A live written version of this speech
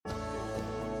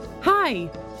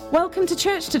Hi, welcome to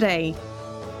church today.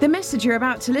 The message you're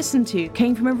about to listen to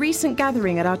came from a recent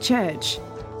gathering at our church.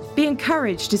 Be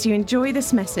encouraged as you enjoy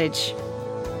this message. In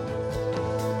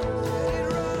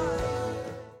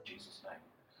Jesus' name.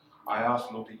 I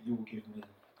ask, Lord, that you will give me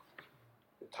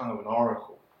the tongue of an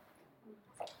oracle,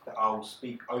 that I will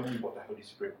speak only what the Holy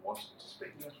Spirit wants me to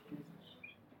speak.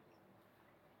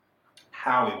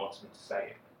 How he wants me to say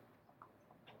it,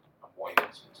 and what he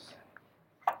wants me to say.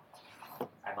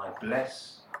 And I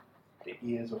bless the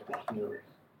ears of the hearers,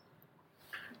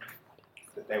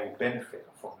 that they will benefit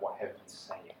from what heaven is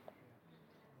saying.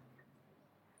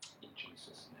 In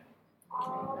Jesus' name.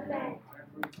 Amen.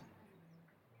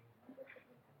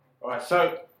 Alright,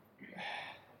 so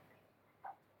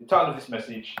the title of this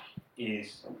message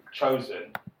is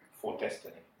Chosen for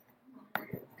Destiny.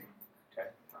 Okay?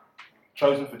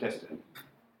 Chosen for Destiny.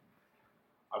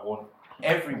 I want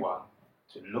everyone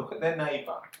to look at their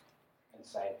neighbour and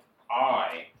say,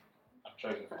 I am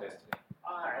chosen for destiny.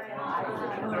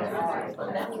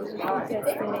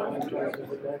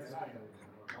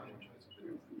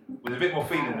 With a bit more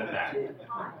feeling than that.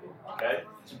 Okay?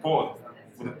 It's important.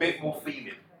 With a bit more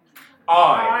feeling.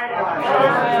 I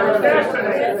am chosen for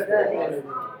destiny. Amen.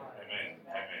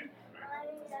 Amen.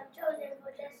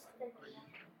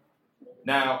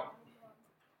 Now,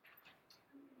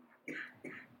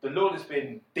 the Lord has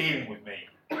been dealing with me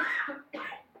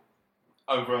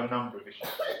over a number of issues.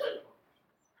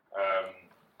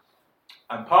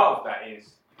 And part of that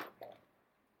is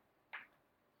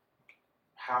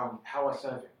how I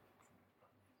serve him.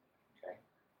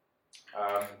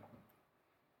 Okay?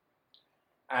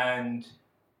 And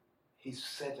he's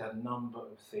said a number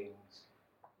of things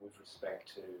with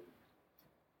respect to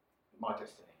my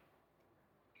destiny.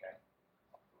 Okay?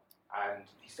 And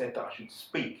he said that I should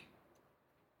speak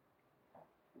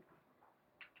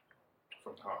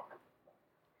from the heart.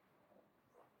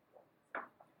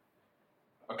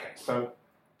 Okay, so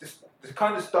this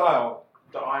kind of style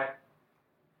that I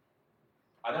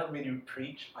don't really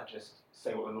preach, I just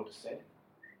say what the Lord has said.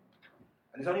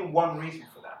 And there's only one reason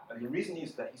for that. And the reason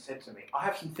is that he said to me, I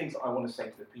have some things that I want to say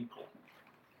to the people.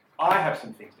 I have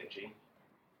some things, Richie,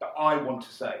 that I want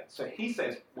to say. So he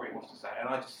says what he wants to say, and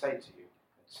I just say it to you.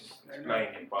 It's just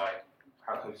explaining it by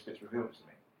how the Holy Spirit's revealed it to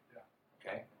me.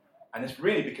 Okay? And it's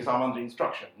really because I'm under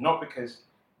instruction, not because,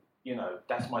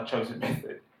 that's my chosen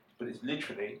method, but it's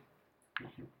literally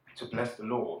to bless the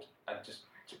Lord and just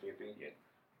to be obedient.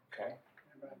 Okay?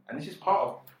 And this is part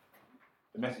of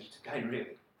the message today,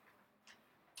 really.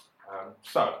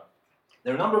 So,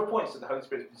 there are a number of points that the Holy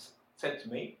Spirit has said to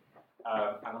me,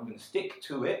 and I'm going to stick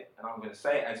to it, and I'm going to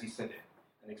say it as he said it,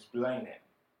 and explain it.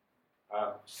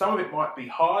 Some of it might be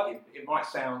hard, it might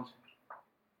sound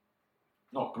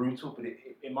not brutal, but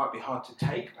it might be hard to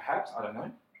take, perhaps, I don't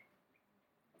know.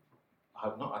 I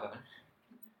hope not, I don't know.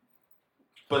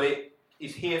 But it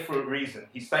is here for a reason.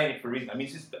 He's saying it for a reason. I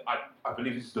mean, I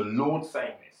believe this is the Lord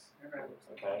saying this.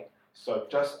 Okay? So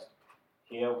just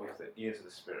hear with the ears of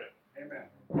the Spirit. Amen.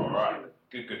 All right.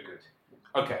 Good.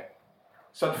 Okay.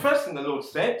 So the first thing the Lord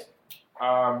said,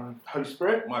 Holy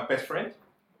Spirit, my best friend,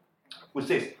 was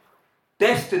this.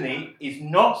 Destiny is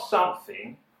not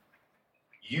something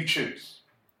you choose.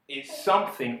 It's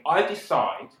something I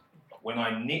decide when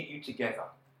I knit you together.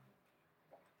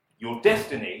 Your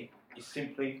destiny is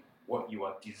simply what you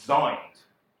are designed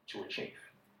to achieve.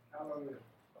 Hallelujah.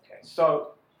 Okay,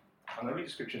 so I'm going to read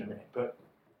the scripture in a minute, but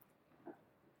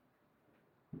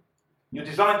you're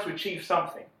designed to achieve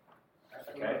something.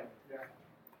 Okay? Yeah.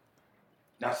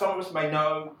 Now, some of us may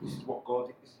know this is what God,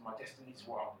 this is my destiny, this is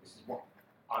what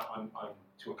I'm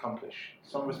to accomplish.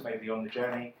 Some of us may be on the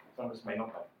journey, some of us may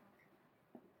not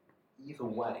be. Either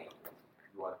way,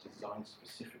 you are designed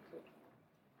specifically.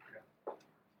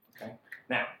 Okay?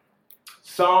 Now,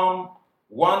 Psalm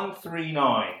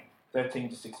 139, 13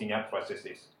 to 16, the Amplified says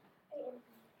this.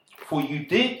 For you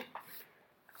did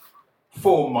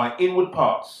form my inward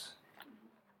parts.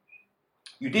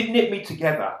 You did knit me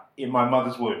together in my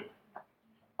mother's womb.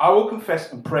 I will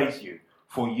confess and praise you,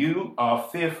 for you are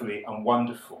fearfully and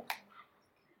wonderful.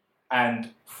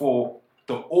 And for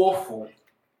the awful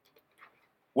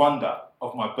wonder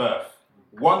of my birth,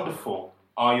 wonderful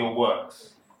are your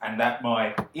works, and that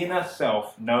my inner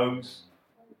self knows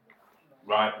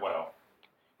right well.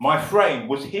 My frame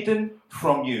was hidden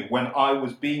from you when I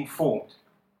was being formed.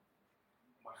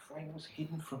 My frame was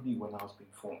hidden from you when I was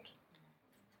being formed.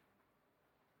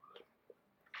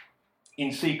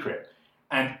 In secret,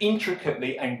 and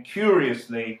intricately and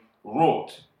curiously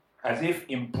wrought, as if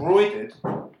embroidered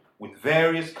with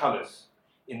various colours,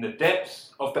 in the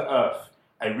depths of the earth,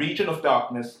 a region of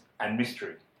darkness and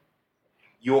mystery.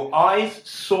 Your eyes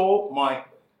saw my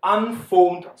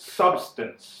unformed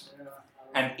substance,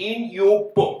 and in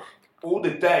your book all the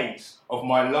days of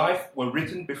my life were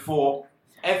written before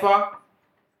ever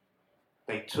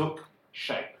they took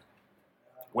shape,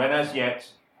 when as yet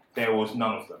there was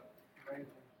none of them.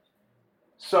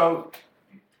 So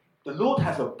the Lord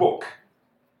has a book.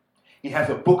 He has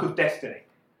a book of destiny,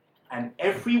 and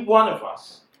every one of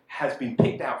us has been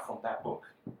picked out from that book.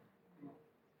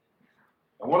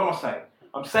 And what am I saying?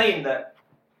 I'm saying that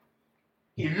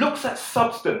he looks at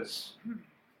substance,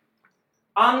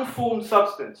 unformed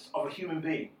substance of a human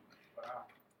being.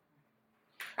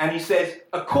 And he says,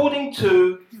 according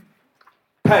to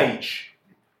page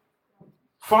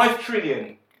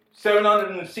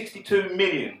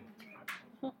 5,762,000,000,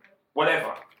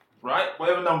 whatever, right?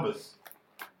 Whatever numbers.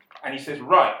 And he says,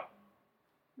 right,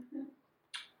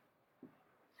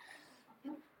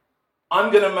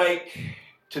 I'm going to make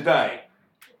today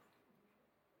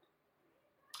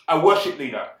a worship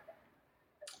leader,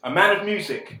 a man of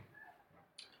music,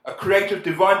 a creator of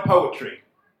divine poetry.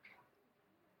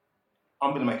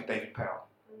 I'm going to make a David Powell.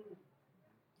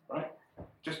 Right?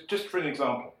 Just for an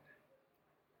example.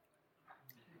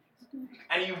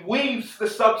 And he weaves the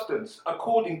substance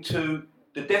according to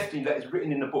the destiny that is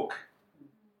written in the book.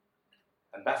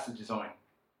 And that's the design.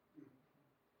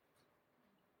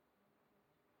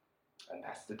 And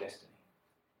that's the destiny.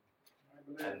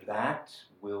 And that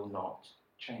will not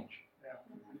change.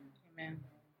 Amen.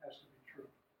 Has to be true.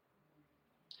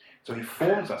 So he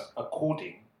forms us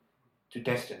according to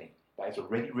destiny that is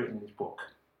already written in his book.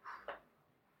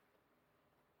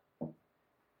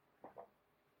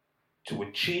 To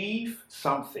achieve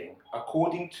something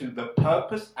according to the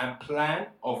purpose and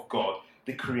plan of God,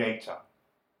 the Creator.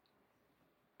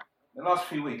 In the last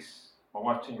few weeks, my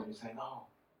wife Tina has been saying, oh,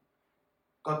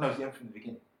 God knows the end from the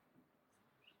beginning.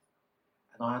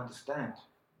 And I understand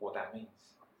what that means.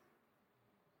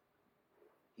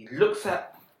 He looks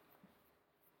at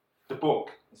the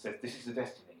book and says, this is the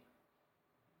destiny.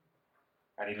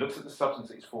 And he looks at the substance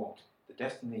that is formed. The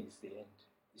destiny is the end.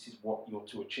 This is what you're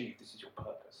to achieve. This is your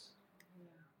purpose.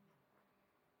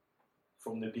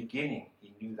 From the beginning,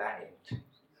 he knew that end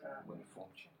when he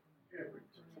formed you.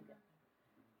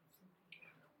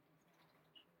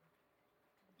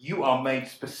 You are made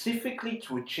specifically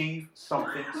to achieve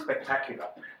something spectacular.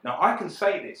 Now, I can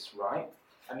say this, right?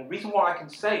 And the reason why I can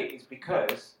say it is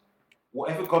because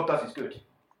whatever God does is good.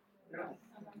 Yeah.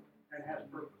 And has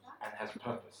purpose. And has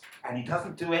purpose. And he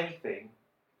doesn't do anything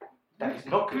that is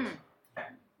not good. Yeah.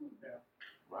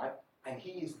 Right? And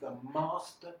he is the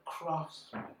master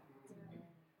craftsman.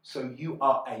 So you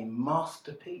are a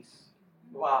masterpiece.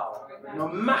 Wow. No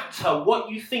matter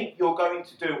what you think you're going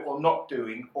to do or not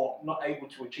doing or not able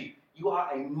to achieve, you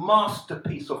are a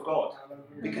masterpiece of God.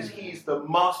 Because he is the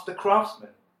master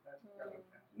craftsman.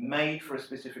 Made for a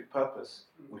specific purpose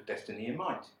with destiny in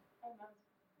mind.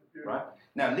 Right?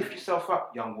 Now lift yourself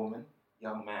up, young woman,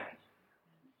 young man.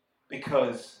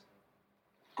 Because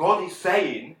God is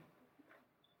saying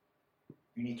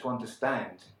you need to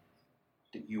understand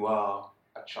that you are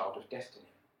a child of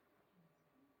destiny.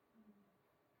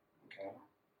 Okay?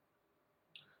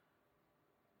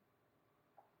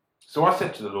 So I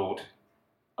said to the Lord,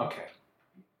 okay,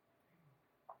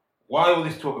 why all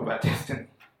this talk about destiny?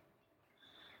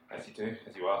 As you do,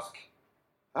 as you ask.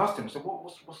 I asked him, so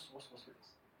what's with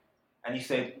this? And he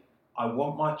said, I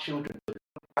want my children to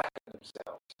look back at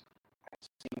themselves and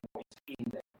see what is in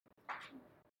them.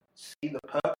 See the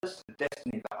purpose, the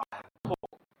destiny that I have put,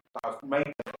 that I've made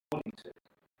them according to,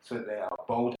 so that they are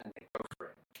bold and they go for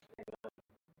it.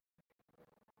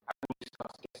 As we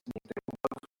discuss destiny, they will go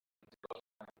for it. God's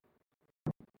plan.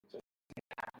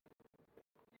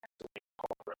 So we go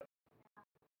for it.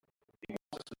 He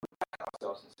wants us to look back at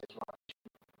ourselves and say, right,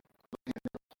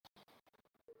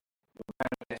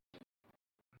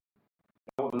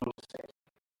 what the Lord said.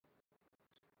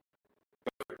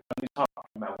 Go for it. Don't lose heart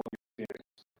no matter what you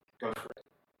experience. Go for it.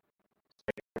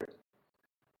 Stay for it.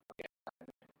 Okay.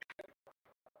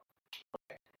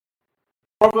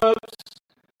 Proverbs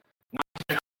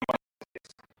 19:5 says,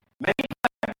 many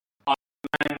plans are in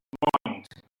man's mind,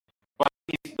 but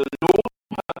it is the Lord's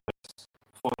purpose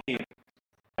for him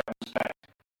that will stand.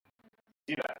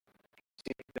 See that?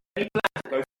 See, the many plans that go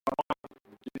through our mind,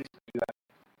 we do this, we do that,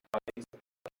 but it is the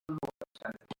Lord that will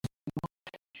stand.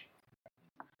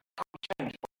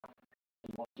 Change. You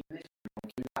want to do this, you want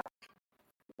to do that.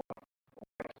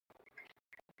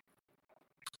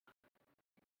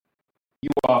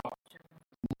 You are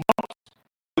not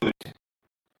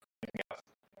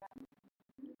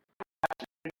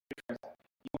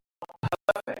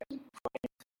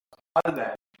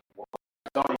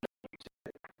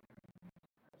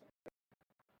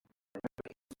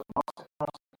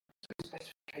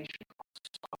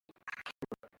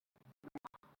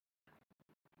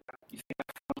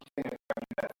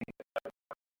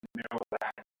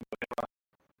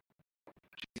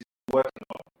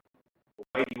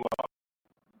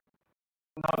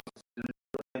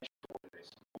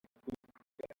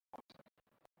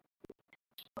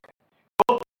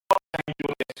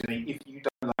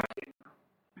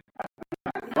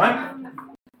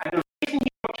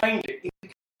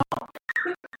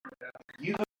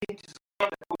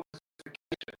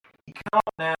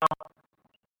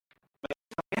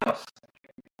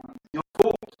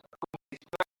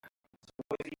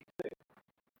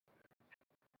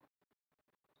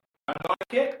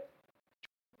it,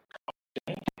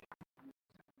 change it.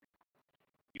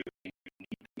 You need to be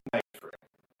made for it.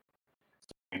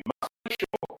 So we must be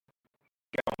sure,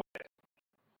 get on with it.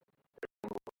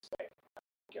 Everyone will say,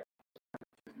 get on with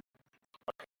it.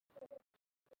 Okay.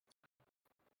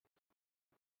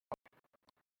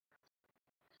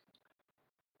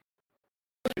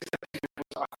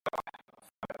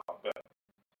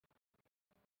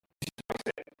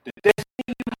 The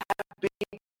destiny you have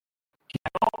been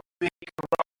cannot be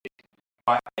corrupted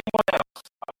by anyone else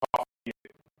apart from you.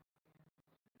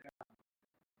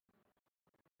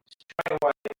 Straight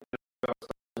away, the girl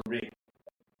starts to read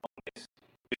on this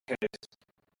because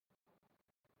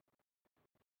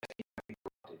destiny can be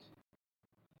corrupted.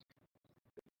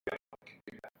 No one can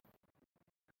do that.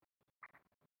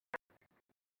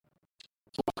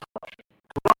 So what's corruption?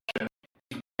 Corruption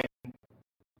is when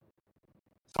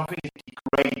something is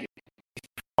degraded, is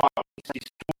defiled, is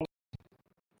distorted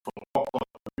from what God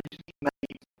originally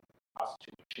made us to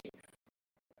achieve.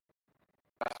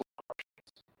 That's what corruption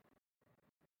is.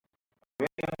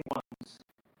 We're the only ones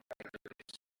that can do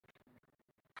this.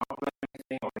 Can't blame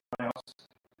anything or anyone else.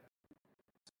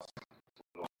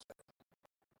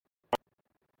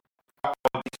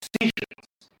 Our decisions,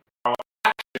 our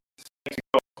actions say to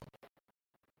God,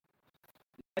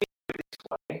 let me do it this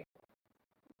way,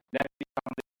 let me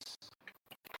become this,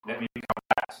 let me become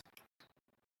that.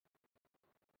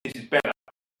 This is better,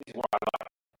 this is what I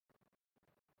like.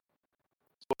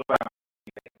 It's all about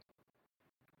me.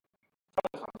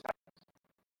 Sometimes happens.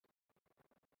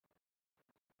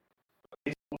 But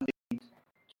this will lead to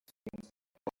things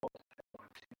God has not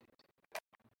intended.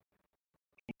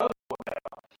 He knows what they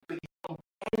are, but He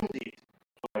intended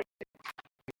for those things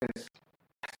because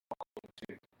that's not according to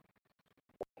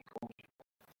what He called you.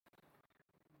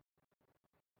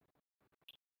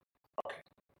 Okay.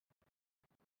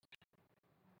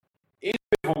 It's a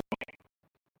bit of a warning,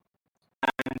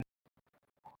 and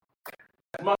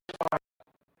as much as I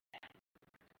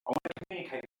want to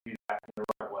communicate with you that in the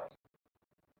right way,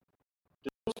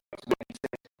 there's also something He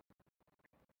said,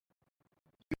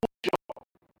 your job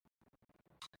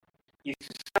is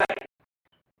to say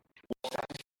what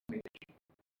satisfies me.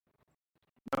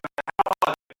 No matter how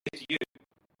hard it is to you,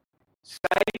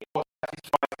 say what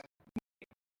satisfies me.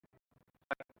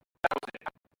 That was it.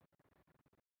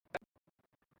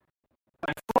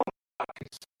 And from that, I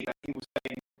could see that He was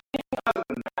saying, anything other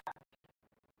than that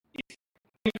is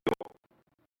trivial.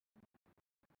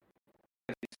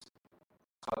 Because it's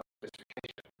part of the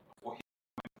specification of what He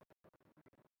meant.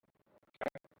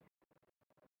 Okay?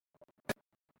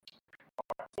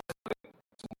 Alright, let's look at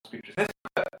some more scriptures. Let's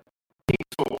look at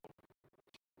Esau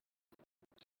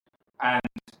and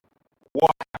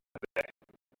what happened there.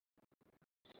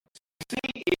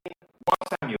 See in 1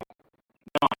 Samuel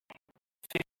 9,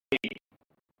 15,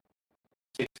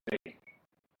 16,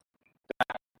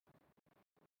 that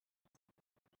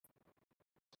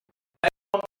they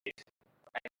wanted,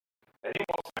 they didn't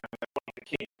want Samuel, they wanted a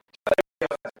king. So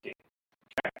they else has a king.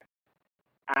 Okay?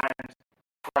 And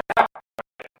cried out about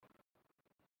it.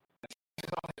 And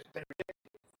they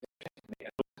rejected it. They rejected me.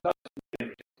 And Lord knows they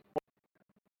rejected it.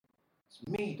 It's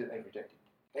me that they rejected.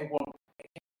 They want a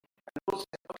king. And the Lord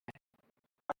said, okay,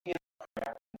 I'm here to pray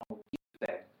out and I will give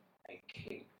them a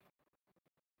king.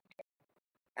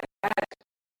 And as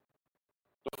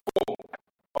the form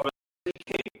of a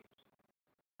king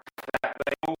that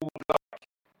they all like,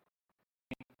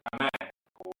 a man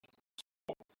called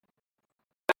Saul.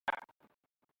 That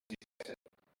is better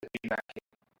to be that king.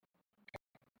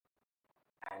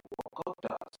 And what God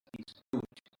does is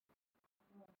good.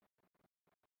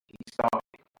 He started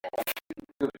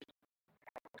good.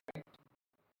 Okay?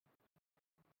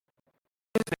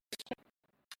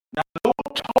 Now the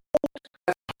Lord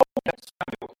has told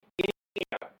Samuel in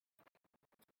here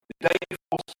the day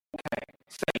before Saul came,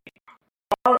 saying,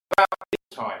 far about this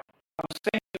time I will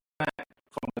send you a man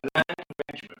from the land of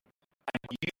Benjamin, and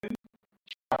you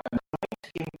shall anoint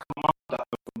him commander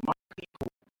over my people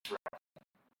Israel,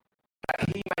 that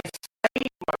he may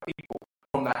save my people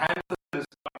from the hand of the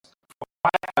Philistines, for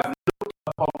I have looked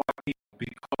upon my people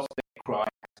because their cry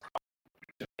has come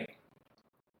to me.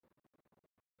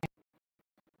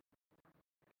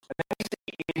 And then we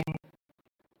see in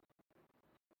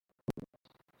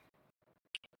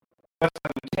 1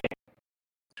 Samuel 10,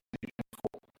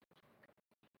 24,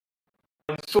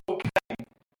 when Saul came,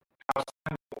 how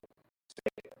Samuel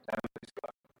said, now look at this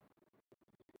guy.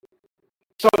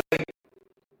 So they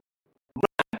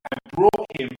ran and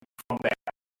brought him from there.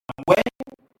 And when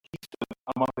he stood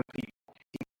among the people,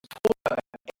 he was taller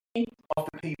than any of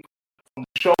the people from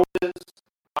the shoulders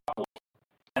upward.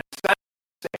 And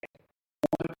Samuel said,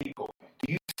 all the people,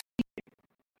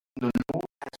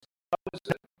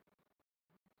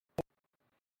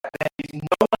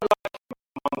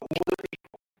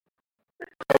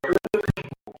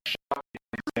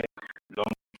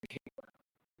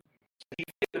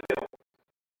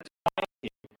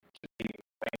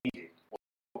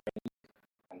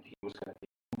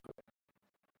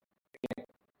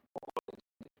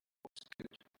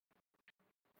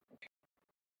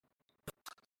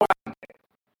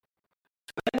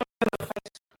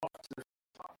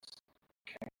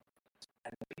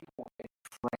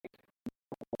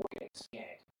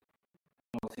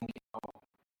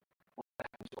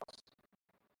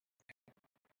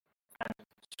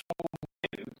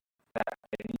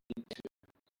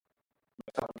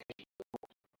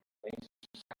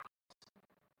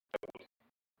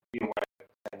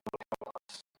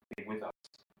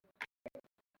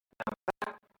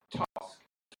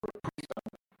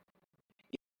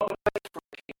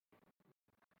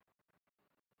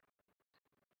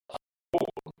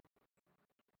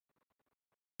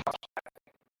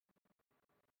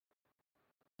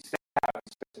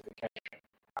 specification.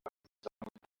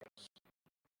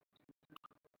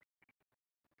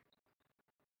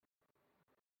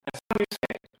 And Samuel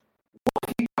said, "What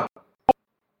have you done?"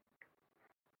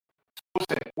 Saul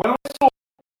said, "When I saw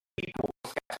people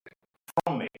scattered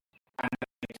from me, and that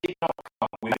they did not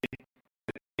come within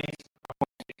the days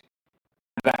appointed,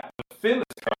 and that the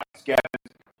Philistines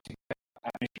gathered together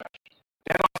at Michmash,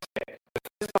 then I said, the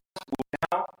Philistines will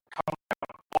now come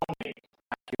down on me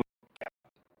at Gilgal,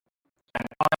 and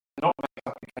I will not make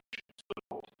supplication to the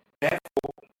Lord.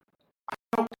 Therefore, I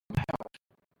felt compelled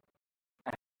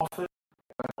and offered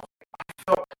an offering." I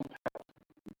felt compelled.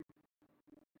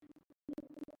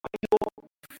 When you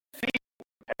feel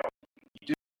compelled,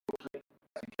 you do it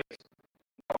as in case,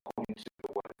 according to the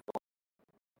word of God.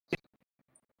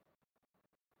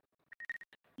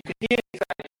 You can hear his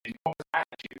attitude, God's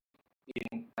attitude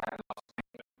in that last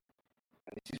statement.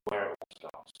 And this is where it all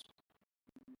starts.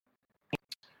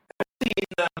 Let's see in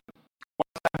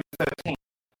 1 Samuel 13,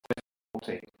 verse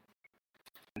 14.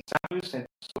 And Samuel said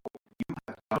to Saul, "You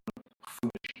have done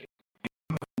foolishly.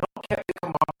 You have not kept the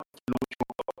commandment of the Lord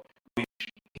your God, which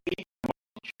he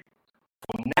commanded you.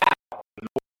 For now the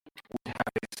Lord would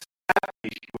have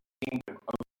established your kingdom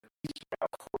over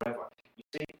Israel forever." You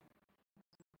see,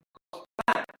 God's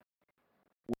plan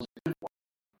was a good one.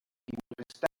 He would have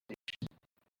established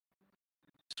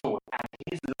Saul and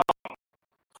his line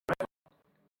forever.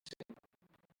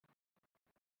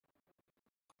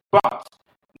 But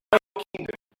now your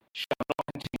kingdom shall not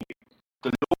continue.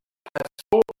 The Lord has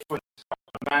sought for himself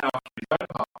a man after his own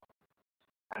heart,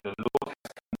 and the Lord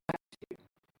has commanded him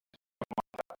to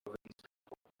command that over his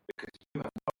people, because you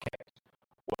have not kept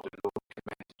what the Lord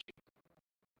commanded you.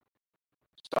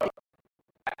 So,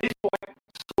 at this point,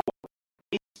 Saul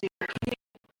is still king.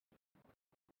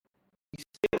 He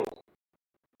still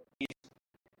is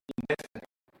in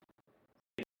destiny.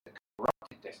 It's a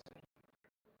corrupted destiny.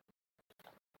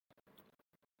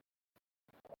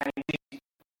 And indeed,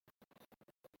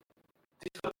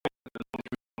 this is the point that the Lord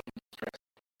really wanted to stress.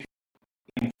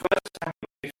 In 1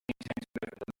 Samuel 15:10,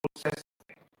 the Lord says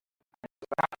something, and it's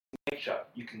about his nature,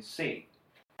 you can see.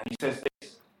 And he says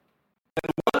this: "Then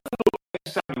the word of the Lord came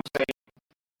to Samuel, saying,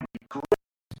 regret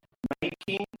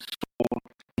making Saul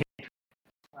king.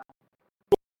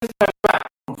 Saul has turned back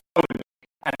from following me,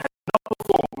 and has not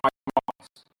performed my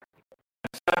commands."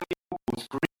 And Samuel was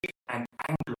grieved and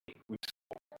angry with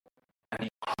Saul, and he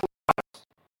cried to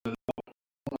the Lord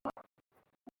all night.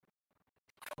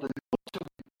 For the Lord to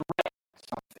regret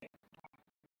something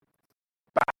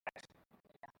bad.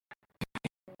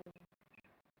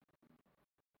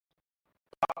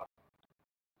 But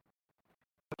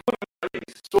the point of it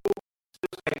is, Saul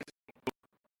still stays.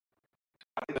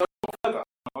 It goes no further.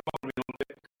 I'm not going to read all of it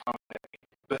because time is limited.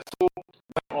 But Saul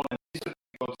went on and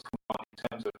disobeyed God's command in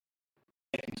terms of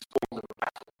making spoils of a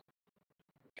battle.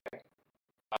 Okay?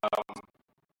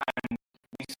 And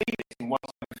we see this in 1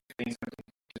 Samuel 15,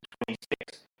 17 to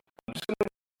 26. I'm just going to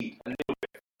read a little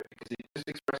bit of it because it just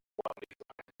expresses what it is that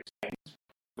I have explained.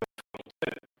 Verse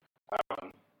 22.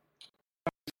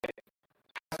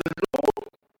 As the Lord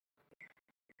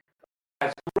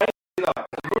has great delight,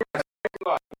 the Lord has great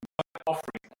delight in burnt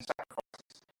offerings and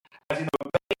sacrifices, as in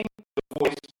obeying the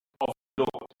voice of the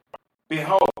Lord.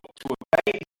 Behold, to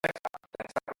obey is better than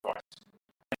sacrifice,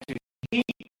 and to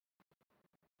heed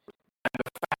than the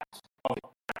fat of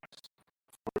rams.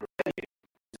 For rebellion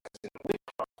is as in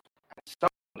witchcraft, and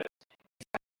stubbornness is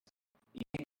as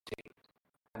iniquity,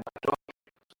 and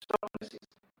idolatry. Stubbornness is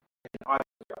as in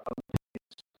idolatry.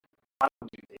 I will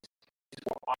do this. This is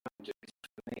what I will do. This is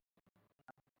for me.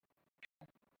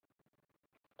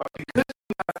 But because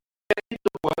you have rejected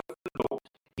the word of the Lord,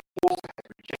 he also has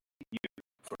rejected you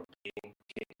from being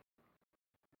king.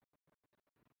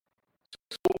 So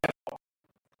Saul went on.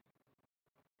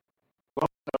 God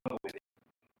was no longer with him.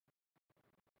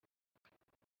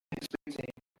 He didn't speak to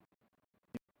him.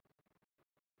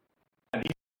 And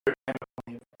he came upon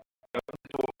him. He opened the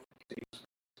door to his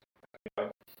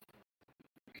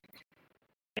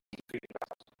and he figured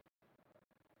out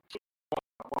what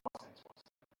my sense was.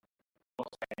 I'm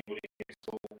not saying anybody here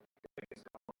Saul doing this.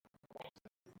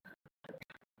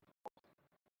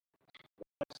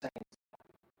 What I'm saying is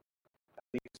that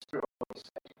the Spirit of God is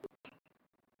saying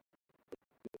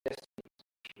the destiny is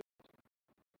pure,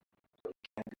 but it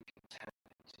can be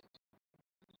contaminated.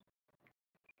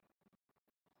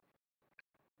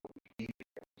 What we leave it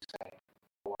and we say,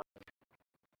 "Oh,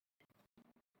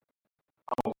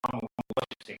 I'm a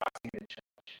worship team. I sing in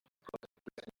church. God has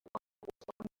blessed me with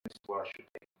wonderful voice. This is where I should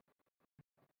be."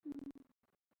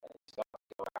 And he starts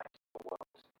to go out into the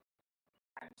world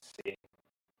and sing,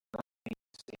 nothing,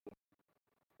 sing,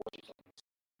 worship songs,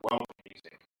 world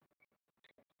music.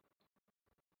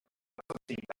 It doesn't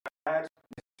seem that bad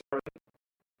necessarily.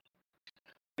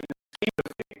 In the scheme of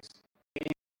things, it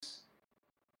is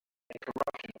a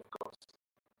corruption of God's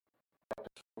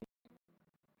purpose.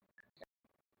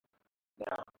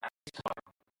 Now, at this time,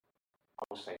 I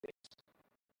will say this.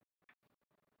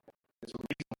 There's a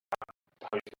reason why the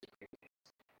Holy Spirit is bringing this.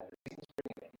 And the reason he's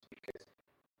bringing it is because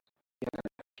he has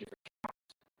to give account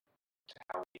to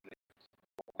how we lived,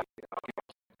 what we did, and I'll give up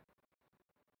to him.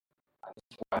 And this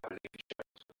is why I believe he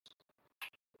shows us.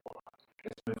 Alright,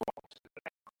 let's move on to the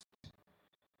next one.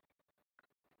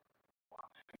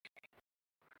 Okay.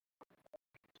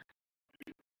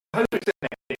 The Holy Spirit said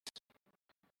next this.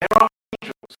 There are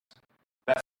angels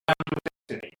that surround your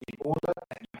destiny in order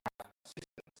that you have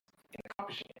assistance in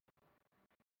accomplishing it.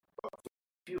 But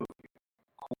few of you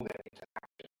call them into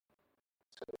action.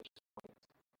 So they just point.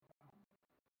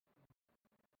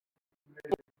 So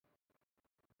this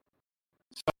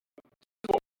is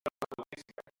what we did a couple of weeks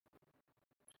ago.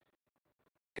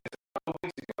 Because a couple of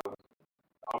weeks ago,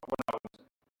 when I was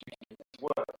doing this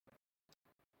work,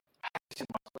 I had this in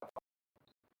my stuff.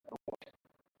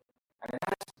 And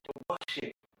as the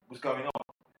worship was going on,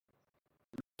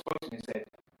 the Lord spoke to me and said,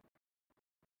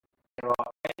 there are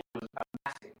angels that are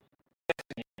massive,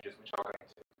 destiny angels, which I'll go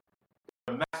into.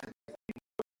 There are massive destiny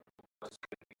angels that's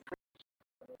going to be preached.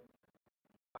 There's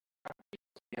worship,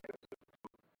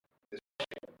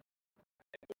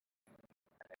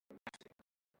 and they're massive.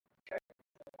 Okay?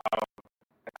 I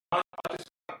just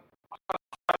find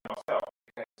myself,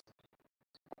 because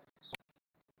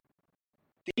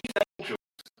these angels,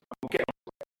 and we'll get on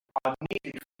to it, are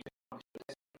needed for you to accomplish your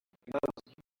destiny. In other words,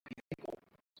 you will be able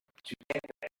to get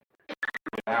there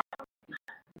without them.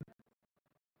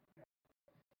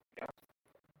 Yeah?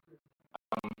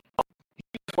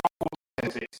 Hebrews 1:14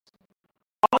 says this.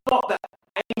 Are not the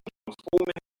angels all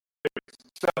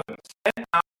ministering servants sent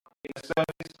out in the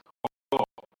service of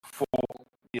God for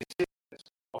the assistance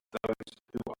of those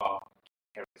who are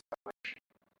inheriting salvation?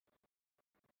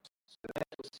 So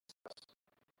that's what assist us.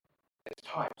 There's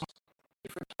types,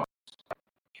 different types.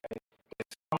 Okay?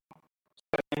 There's some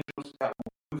certain angels that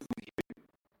will move with you.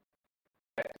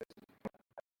 Okay?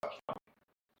 Such one.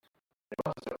 There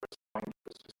are others that are assigned for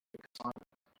a specific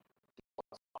assignment. These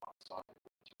ones are assigned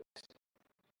to your destiny.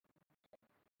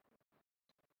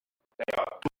 They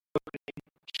are door opening,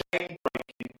 chain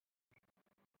breaking,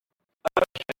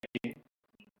 earth shaking,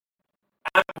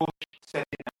 ambush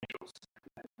setting angels.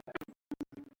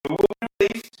 Who will be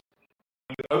released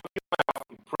when you open your mouth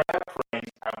in prayer,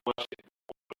 praise, and worship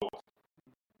of the Lord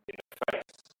in the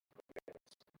face of the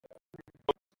enemies.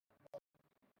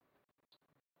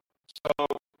 So,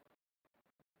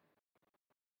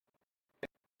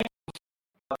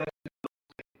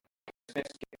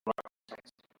 let's get the right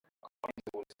context. According to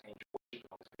all this angel worship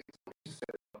and all this business, we just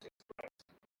set the context right.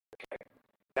 Okay?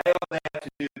 They are there to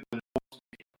do the Lord's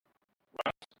bidding,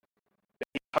 right?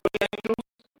 These holy angels,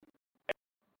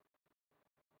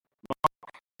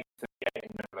 Mark 8:38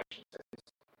 in Revelation says this,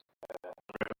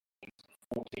 Revelation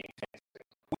 14:10.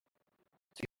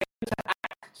 To get them to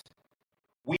act,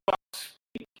 we must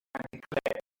speak and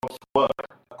declare God's word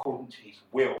according to his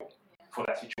will for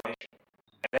that situation.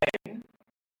 And then,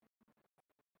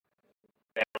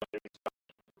 there are the results.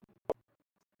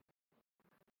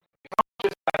 You can't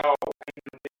just say, oh,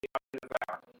 angel this, angel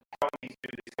that, help me to do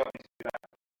this, help me to do that.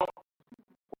 Not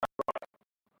quite right.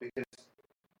 Because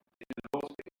it's the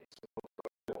Lord's bidding, it's the Lord's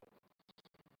will.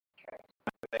 Okay?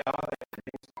 But they are there to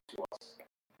minister to us,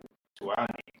 to our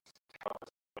needs, to help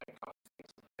us when it comes to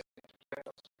things that protect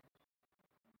us.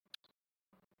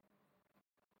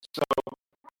 So,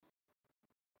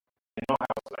 they're not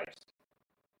our slaves.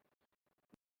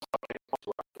 Subject to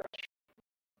our flesh.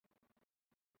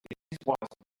 This is why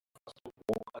it's important for us to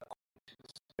walk according to the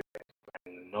Spirit and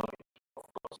the knowledge of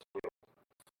God's will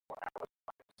for our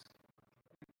lives.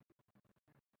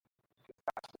 Because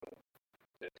that's where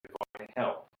the divine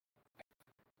help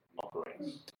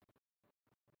operates.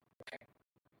 Okay.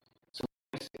 So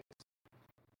this is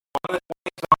one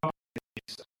example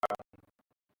is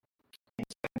in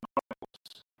 2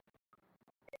 Chronicles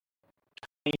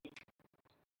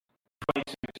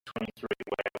 22 to 23,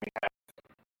 where we have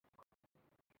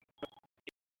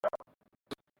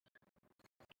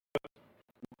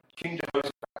King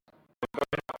Jehoshaphat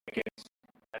going up against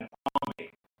an army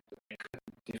that they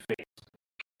couldn't defeat.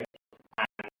 And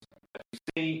as you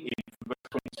see in verse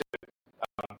 22,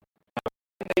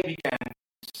 when they began to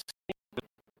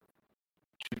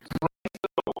praise the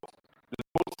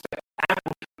Lord set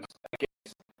ambushes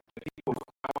against the people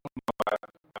of Moab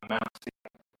and Mount Seir,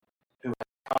 who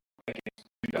had come against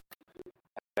Judah,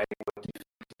 and they were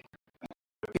defeated.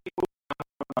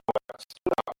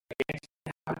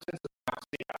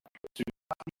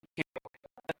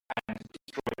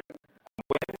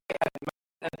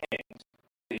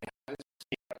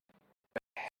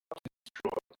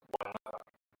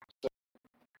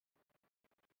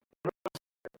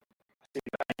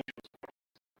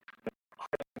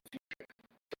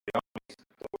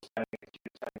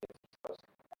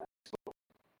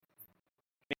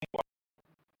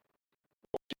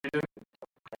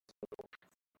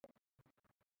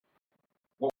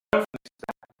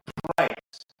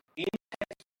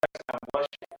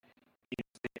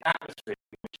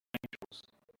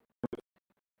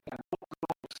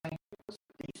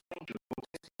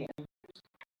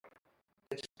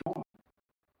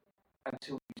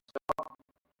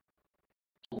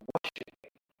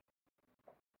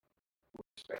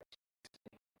 respect.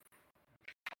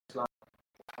 It's like,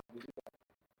 how do we do that?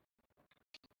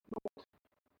 Lord,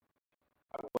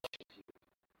 I worship you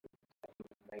that you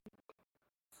have made me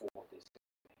for this day.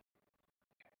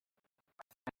 I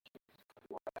thank you for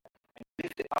who I am. And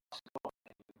lift it up to God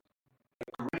and you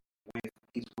agree with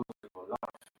His will for your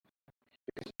life.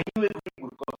 Because when you agree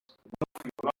with God's will for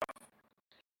your life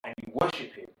and you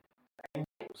worship Him,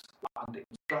 angels are under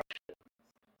instruction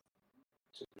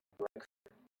to bring breakthrough.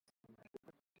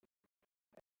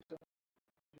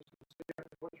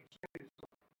 What you're saying is so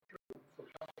true for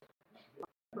God.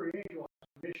 Every angel has a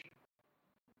mission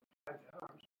at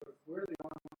times, but we're the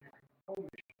only one who can no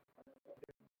mission.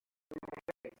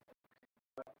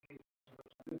 But He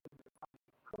was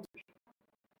commission.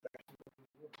 That's what He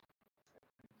will.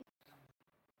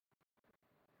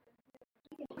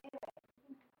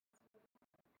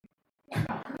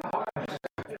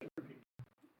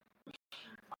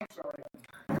 I'm sorry.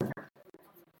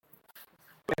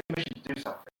 We're commissioned to do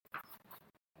something.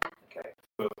 Okay,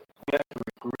 but we have to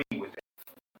agree with it.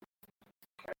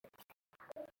 Okay,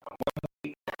 and when we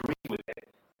agree with it,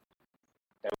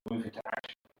 then we move into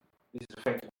action. This is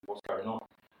effectively what's going on.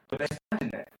 But they're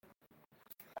standing there,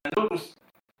 and the Lord was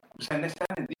saying they're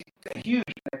standing. They're huge,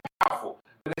 and they're powerful,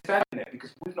 but they're standing there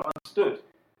because we've not understood.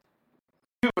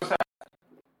 Few of us have,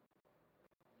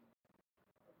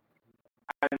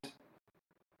 and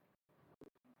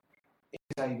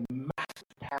it's a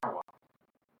massive power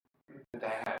that they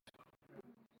have.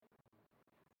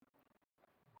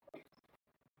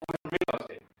 We haven't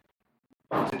realised it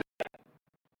today.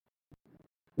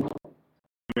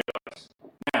 Realise.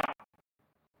 Now,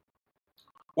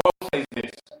 what I'll say is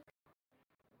this: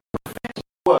 prophetic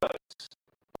words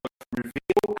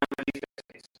reveal and release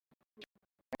destinies.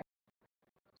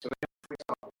 So, then, for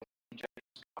example, when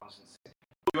James comes and says,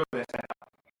 "Put your best hand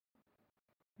up,"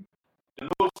 the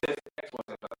Lord says, "X, Y, Z,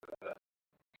 blah, blah, blah."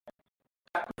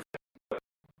 That prophetic word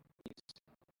is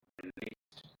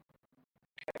released.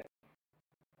 Okay,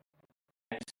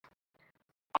 and it's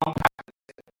unpacked.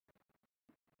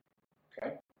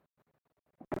 Okay.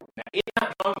 Now, in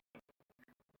that moment,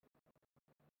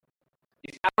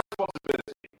 it's our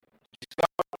responsibility to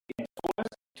discover in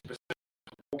fullness, to pursue,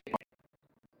 to walk in it.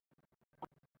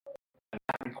 And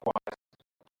that requires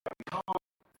that we can't.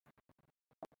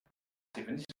 And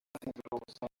this is one thing the Lord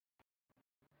said.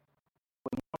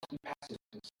 We're not to be passive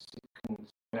considering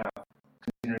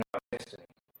our destiny.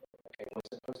 Okay, we're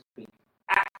supposed to be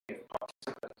active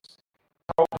participants,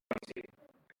 cooperating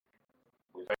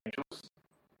with angels,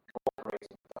 cooperating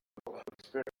with the Holy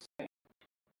Spirit. Okay.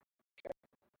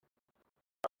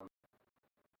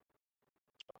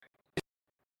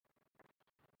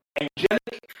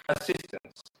 Angelic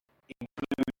assistance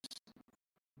includes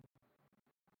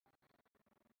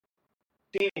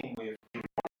dealing with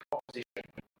demonic opposition,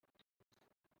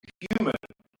 human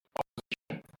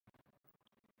opposition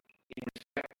in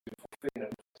respect to fulfilling a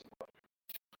prophetic word.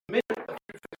 The minute that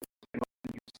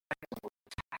you stand for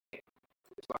attacking,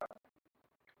 it's like,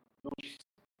 Lord,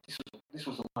 this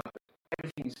was a word, but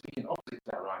everything is speaking opposite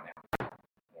to that right now.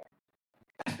 Yeah.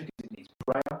 That's because it needs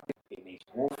prayer, it needs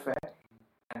warfare,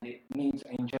 and it needs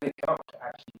angelic help to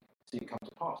actually see it come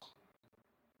to pass.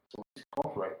 So we need to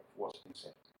cooperate with what's been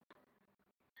said.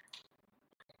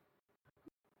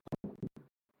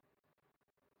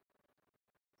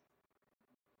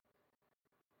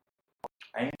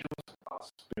 Angels are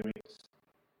spirits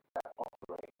that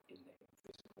operate in the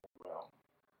invisible realm,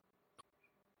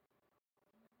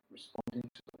 responding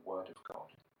to the word of God.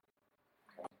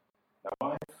 Okay. Now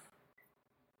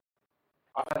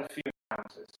I've had a few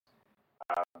encounters.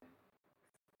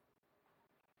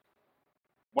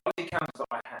 One of the encounters that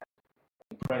I had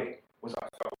in praying was I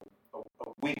felt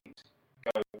a wind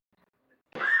go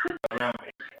around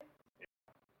me.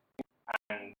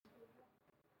 And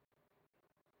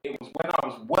it was when I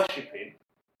was worshipping,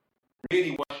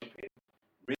 really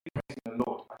praising the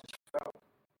Lord, I just felt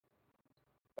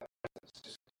that presence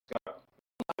just go.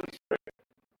 The Holy Spirit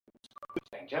was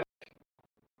angelic,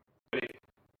 but it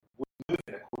was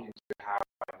moving according to how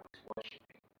I was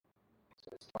worshipping.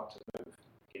 So it started to move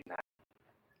in that.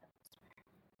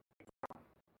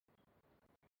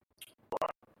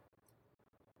 Right.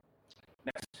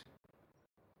 Next.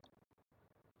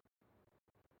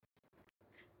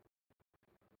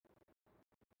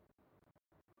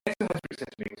 Next thing the Spirit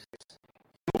said to me was this: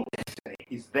 your destiny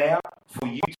is there for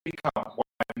you to become what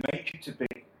I made you to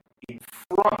be in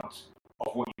front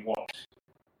of what you want.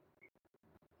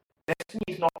 Destiny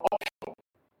is not optional,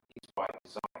 it's by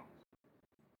design.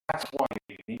 That's why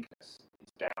your uniqueness is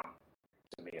down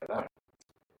to me alone.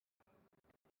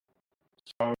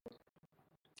 So, I'm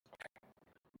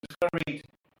just going to read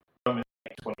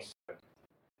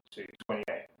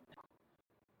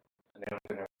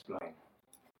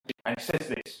And it says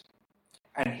this,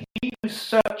 and he who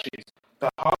searches the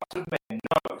hearts of men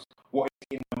knows what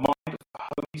is in the mind of the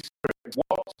Holy Spirit,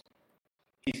 what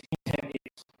his intent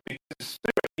is, because the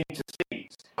Spirit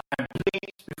intercedes and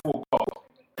pleads before God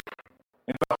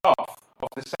in behalf of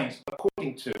the saints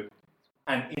according to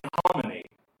and in harmony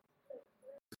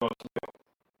with God's will.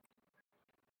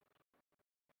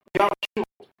 We are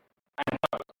assured and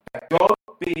know that God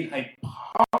being a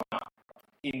partner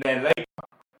in their labour,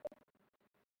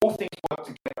 all things work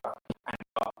together and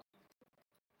are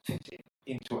fitted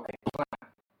into a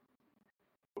plan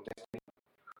for destiny,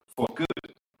 for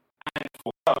good and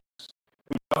for those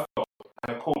who love God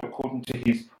and are called according to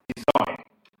his design,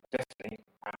 destiny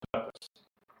and purpose.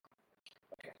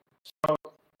 Okay, so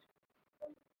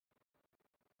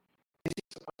this is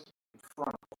supposed to be in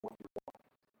front of what you want.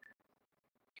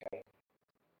 Okay,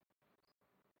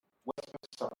 we're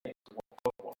supposed to submit to what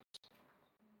God wants.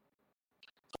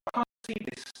 So I can't see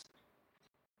this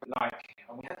like,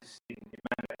 and we had this in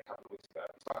Mandate a couple of weeks ago,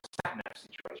 it's like a sat-nav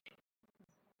situation.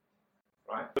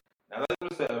 Right? Now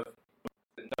those of us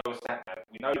that know a sat-nav,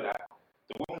 we know that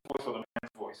the woman's voice or the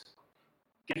man's voice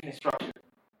gives instruction.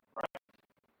 Right?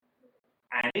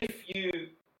 And if you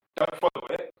don't follow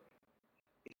it,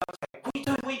 it does say, what are you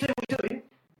doing? What are you doing? What are you doing?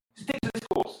 Stick to this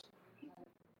course.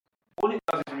 All it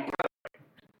does is recalibrate.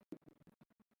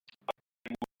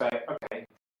 It will say, okay,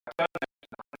 I don't know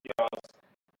 100 yards,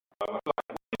 blah, blah, blah.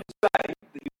 It will say that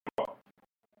you're wrong.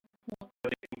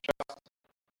 But it will just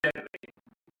gently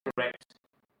correct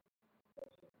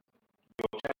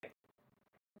your journey.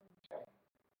 Okay?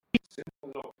 Simple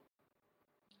as all.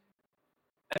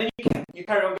 And then you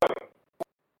carry on going.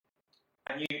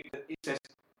 And it says,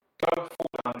 go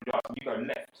forward 100 yards, and you go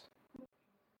left.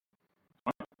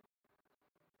 Right?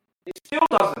 It still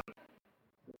doesn't.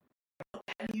 What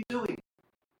the hell are you doing?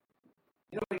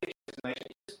 You're not going to get your destination,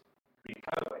 it just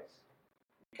recalibrates.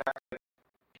 Recalibrates,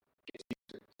 gets you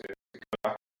to go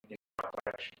back in the right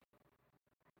direction.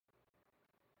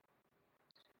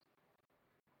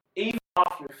 Even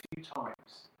after a few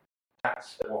times,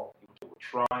 that's what it will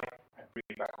try and bring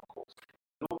you back on course.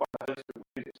 Lord, by the Holy Spirit will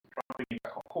do this, try and bring you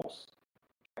back on course.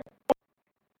 Okay?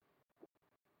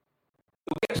 It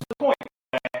will get to the point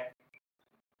where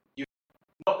you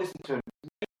not listen to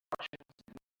instructions,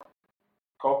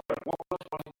 cooperate what God's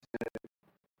wanting to do,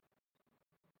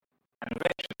 and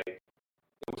eventually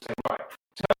it will say, right,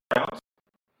 turn around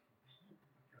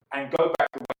and go back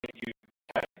the way you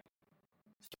came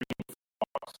through the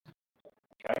past.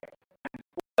 Okay? And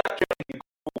all that journey you go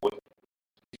forward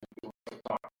is a waste of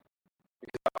time.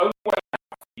 Because the only way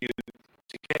out for you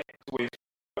to get to where you're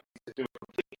supposed to be is to do a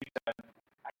complete U-turn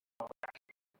and come back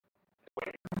the way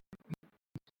you came.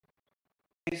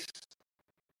 This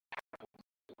happens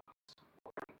to us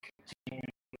when we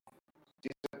continue to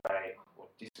disobey or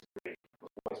disagree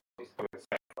with what is going to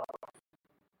say for our life.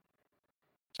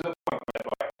 To the point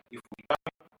whereby if we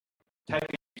don't take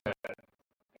a U-turn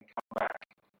and come back,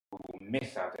 we will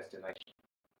miss our destination.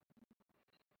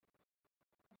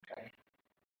 Okay?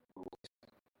 We will miss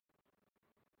it.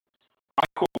 I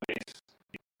call this,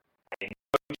 in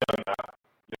Jonah,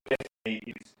 your destiny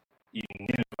is in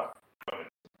Nineveh.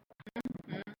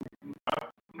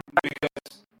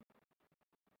 Because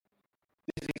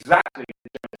this is exactly the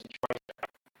Jonah situation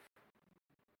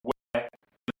where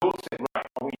the Lord said, right,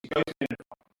 I want you to go to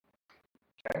Nineveh.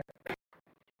 Okay? And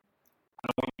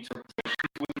I want you to preach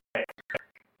this wicked men.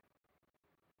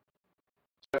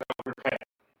 So they'll repent.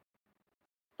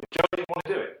 But Jonah didn't want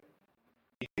to do it.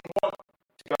 He didn't want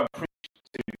to go and preach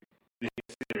to the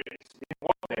Assyrians. He didn't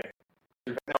want them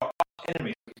to, they are arch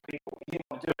enemies of his people. He didn't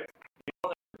want to do it. He didn't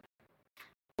want to.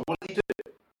 So what did he do?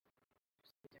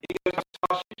 He goes to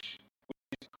Tarshish, which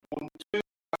is more than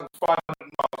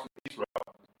 2,500 miles from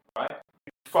Israel, right?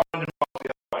 500 miles the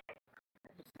other way.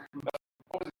 That's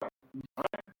opposite way,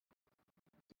 right?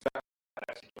 Exactly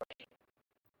that situation.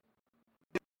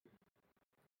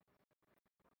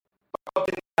 But God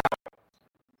didn't allow it.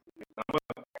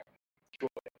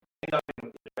 Surely. He nothing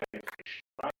with the belly of fish,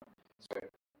 right? So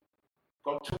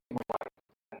God took him away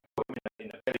and put him in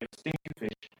a belly of stinking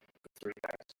fish for 3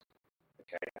 days.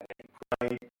 Okay, and then he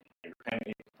prayed, he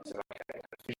repented, and said, okay, and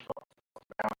the fish got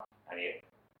out, and he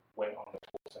went on the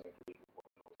course and agreed with what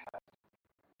the Lord had.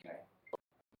 Okay,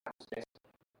 that was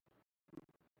destiny.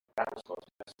 That was God's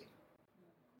mercy.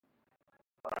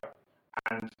 Right?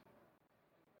 And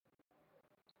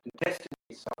the destiny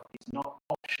itself is not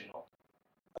optional.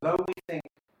 Although we think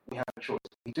we have a choice,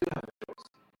 we do have a choice.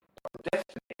 But the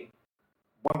destiny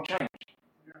won't change.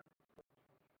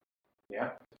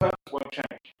 Yeah? The purpose won't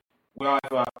change. We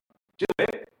either do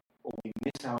it or we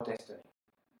miss our destiny.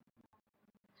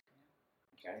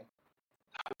 Okay?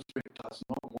 does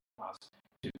not want us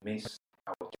to miss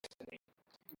our destiny.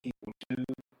 He will do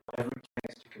whatever it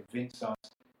takes to convince us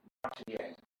right to the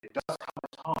end. It does come a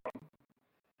time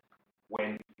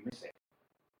when you miss it.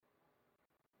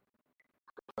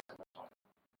 It does come a time.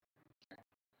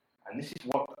 And this is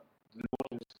what the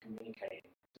Lord was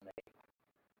communicating to me.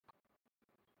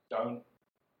 Don't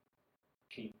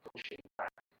keep pushing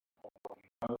back on what you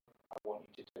know I want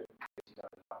you to do because you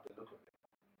don't like the look of it.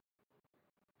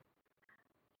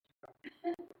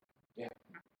 Yeah.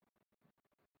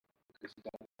 Because you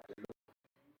don't like the look.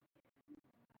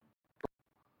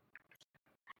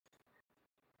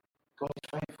 God is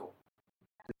faithful.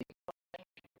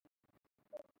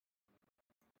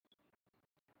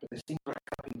 But the thing wrapped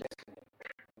up in destiny,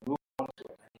 we'll come to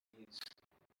it, and it's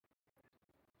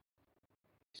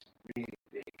really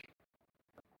big.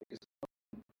 Because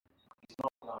it's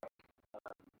not like,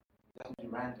 he doesn't do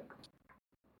random.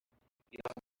 He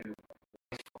doesn't do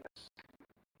wastefulness.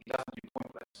 He doesn't do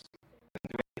pointless. He doesn't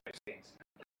do any of those things.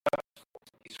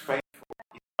 He's faithful,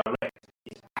 he's direct,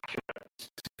 he's accurate, he's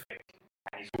specific,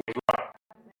 and he's always right.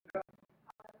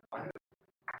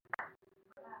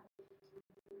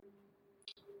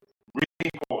 Really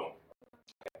important.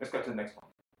 Okay, let's go to the next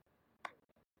one.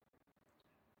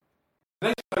 The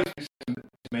next place was said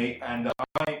to me, and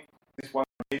this one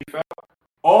really felt,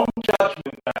 on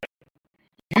Judgment Day,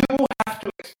 you will have to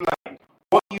explain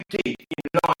what you did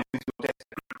in line with your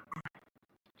destiny.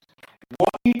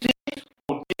 What you did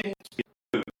or didn't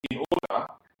do in order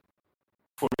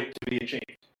for it to be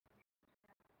achieved.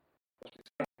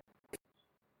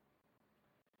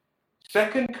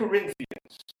 2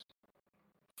 Corinthians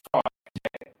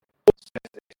 5:10 says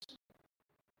this.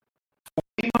 For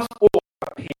we must all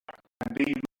appear and be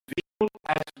revealed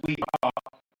as we are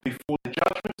before the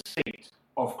judgment seat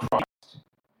of Christ,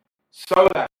 so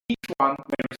that each one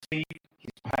may receive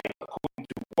his pay according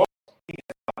to what he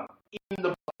has done in the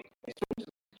body.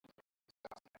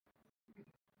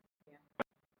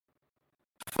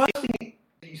 The first thing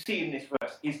that you see in this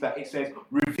verse is that it says,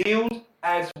 revealed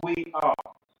as we are.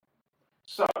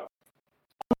 So,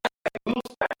 we'll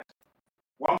stand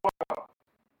one by one,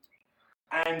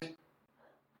 and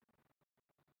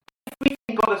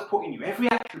everything God has put in you, every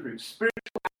attribute,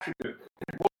 spiritual attribute,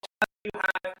 what talent you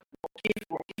have,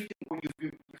 what gifting, what you're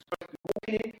supposed to be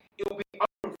walking in, it will be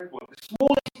open for everyone. The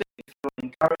smallest thing, if you're an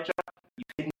encourager, you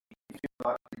didn't feel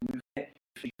like you moved it,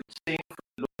 if you could sing for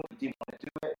the Lord, you didn't want to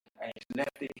do it, and you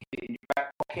left it here in your back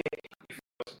pocket, if you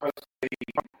were supposed to be,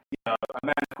 a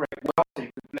man of great wealth, so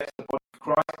you could bless the body of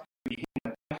Christ, be him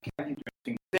and back, you didn't do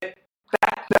anything with it,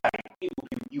 that day, it will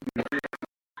be, you'll be revealed.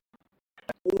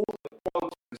 And all the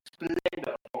quality, the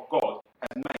splendor of what God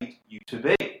has made you to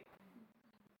be.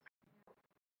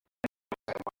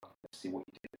 Let's see what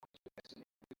you did.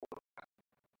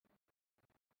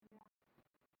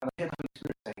 And I hear the Holy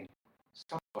Spirit saying,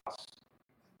 some of us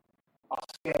are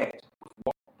scared of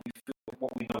what we feel,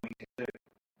 what we know we can do.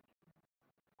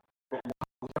 But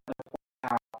we don't know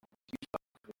how to use that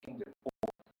for the kingdom. Or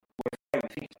we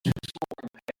think it's too small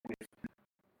compared with,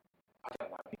 I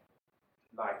don't know,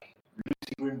 like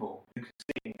Lucy Grimble, who can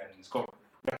sing and has got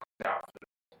records out for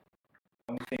them.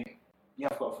 And we think, yeah,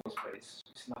 I've got a voice, but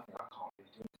it's nothing, I can't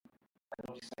really do it. And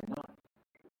Lord is saying, no.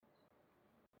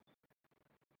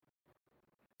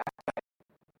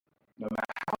 No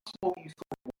matter how small you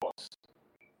thought it was,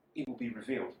 it will be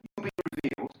revealed. You'll be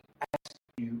revealed as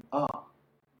you are.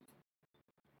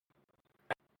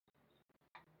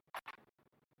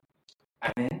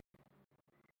 And then,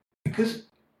 because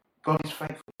God is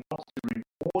faithful, He wants to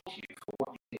reward you for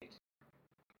what you did.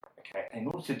 Okay, and in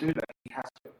order to do that, He has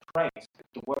to praise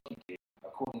the work you did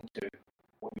according to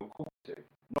what you're called to do,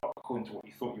 not according to what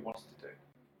you thought you wanted to do.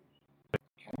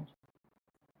 Okay?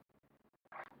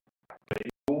 But it's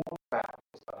all about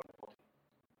what's done in the body.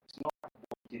 It's not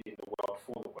what you did in the world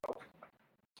for the world.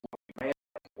 It's what you made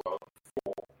in the world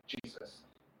for Jesus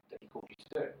that He called you to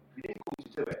do. If He didn't call you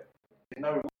to do it, there's no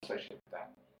reward associated with that.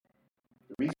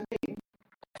 The reason being,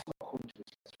 that's not according to His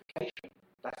specification.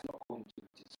 That's not according to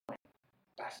His design.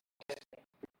 That's destiny.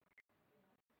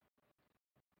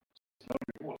 There's no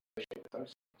reward associated with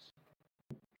those things.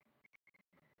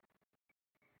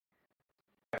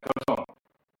 That goes on.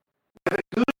 Whether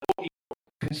good or evil,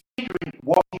 considering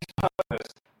what His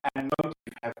purpose and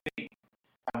motive have been,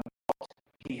 and what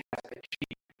He has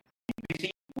achieved, in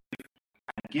busy with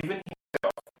and given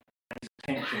Himself and His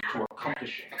attention to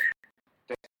accomplishing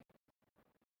destiny.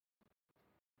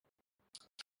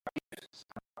 Gifts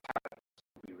and talents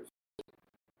will be revealed,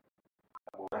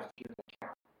 and we'll have to give an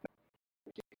account.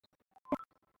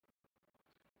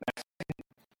 Now,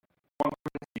 1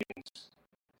 Corinthians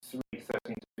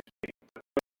 3:13-15, the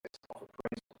process of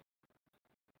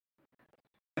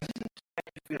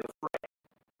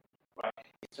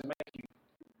to make you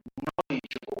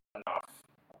knowledgeable enough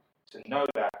to know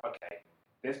that, okay,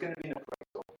 there's going to be an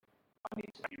appraisal. I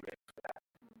need to be ready for that.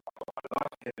 I've got my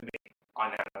life ahead of me. I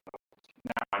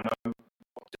know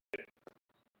what to do.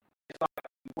 It's like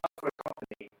you work for a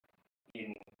company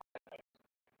in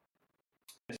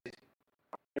the city.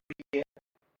 Every year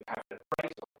you have an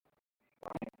appraisal,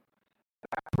 right?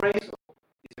 That appraisal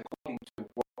is according to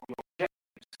what your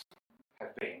objectives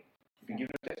have been. You've been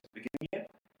given a test at the beginning of the year,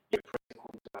 you appraise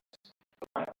according to that.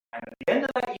 Right? And at the end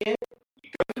of that year, you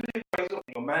go through the appraisal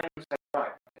and your manager will say,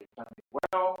 right, you've done it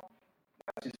well,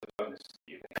 that is the bonus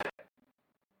you're going to get.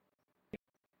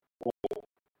 Or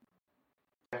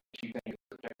have achieved any of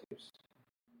the objectives.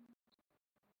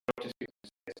 Not just because it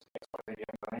says, X, Y, Z, you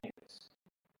haven't done any of this.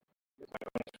 There's no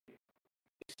bonus for you.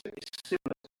 It's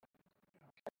similar.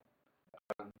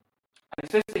 And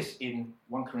it says this in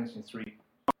 1 Corinthians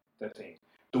 3:13.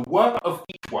 The work of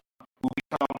each one will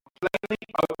become plainly,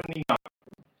 openly known,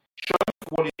 shown for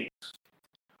what it is.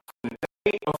 For the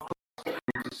day of Christ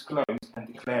will disclose and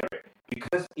declare it,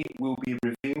 because it will be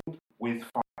revealed with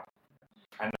fire.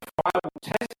 And the fire will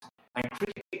test and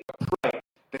critically appraise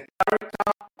the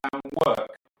character and worth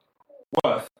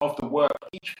of the work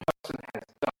each person has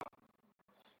done.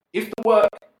 If the work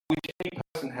which any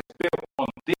person has built on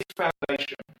this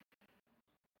foundation,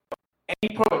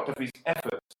 any product of his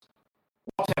efforts,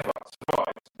 whatever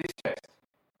survives this test,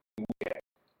 he will get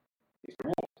his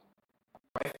reward.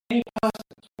 But if any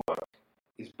person's work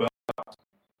is burned out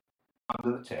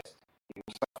under the test, he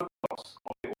will suffer loss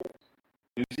of it all,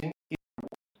 losing his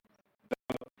reward,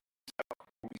 though himself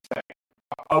will be saved,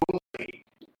 but only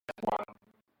as one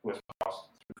who has passed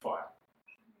through fire.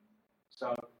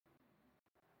 So,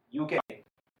 you'll get your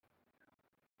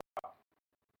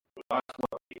life's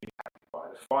work will be impacted by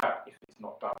the fire if it's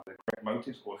not done with the correct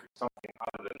motives or if it's something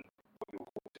other than what you're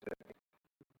called to do.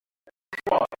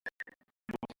 But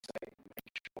you want to say,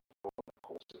 make sure you're on the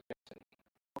course of destiny,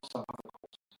 not some other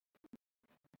course,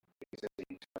 because there's the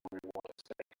eternal reward at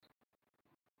stake.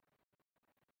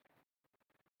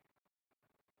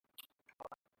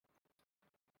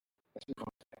 Let's move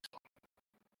on to the next one.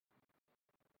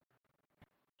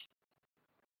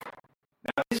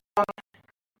 Now, this one,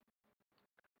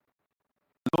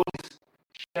 the Lord is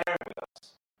sharing with us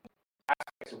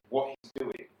aspects of what He's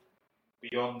doing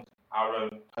beyond our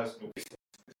own personal business.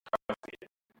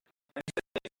 And he says,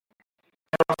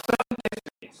 there are certain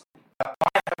destinies that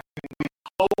I have been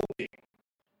withholding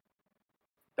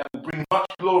that will bring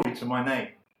much glory to my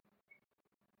name.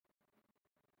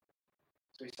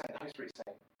 So he's saying, the Holy Spirit is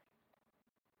saying,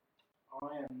 I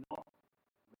am not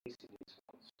releasing these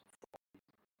ones from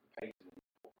the pages of the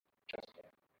book just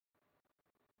yet.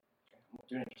 Okay, I'm not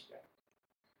doing it just yet.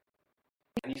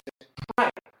 And he says, pray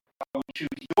that I will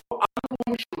choose your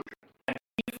unborn children and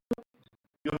even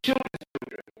your children's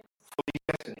children for these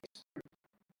destinies.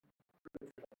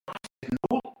 I said,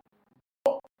 Lord,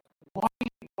 why are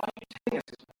you telling us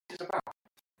this? What is this about?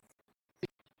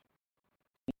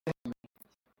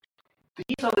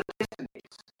 These are the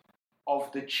destinies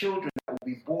of the children that will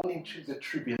be born into the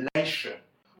tribulation.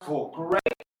 For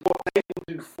great, what they will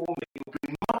do for me, it will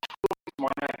bring much glory to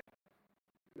my name.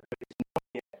 But it's not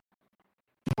yet.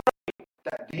 Pray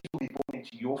that these will be born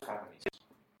into your families.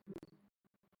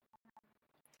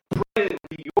 Pray that it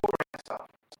will be your grandson.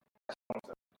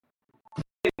 Pray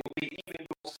it will be even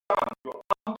your son, your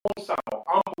unborn son or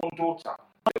unborn daughter.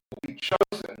 That will be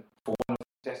chosen for one of the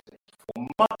destinies. For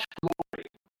much glory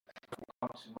will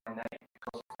come to my name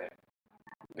because of them.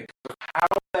 Because of how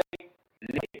they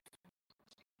live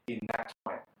in that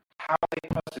time. How they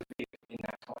persevere in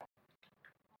that time.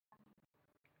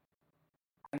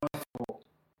 And I thought,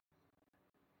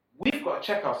 we've got to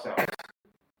check ourselves.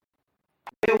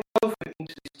 We're woven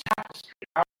into this tapestry.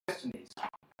 Our destinies are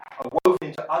woven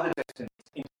into other destinies,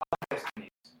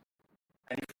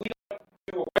 And if we don't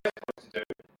do what we're supposed to do,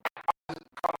 others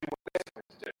can't do what they're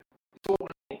supposed to do. It's all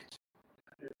linked.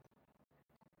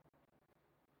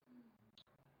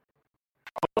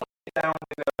 I was sitting down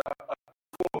with a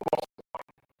former boss of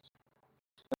mine,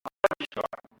 an Irish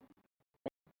guy,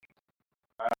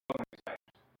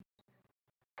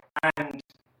 and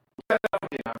we sat down for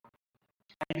dinner,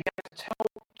 and he began to talk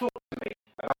to me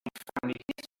about his family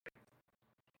history.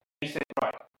 He said,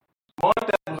 right, my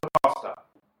dad was a pastor,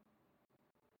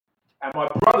 and my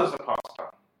brother's a pastor.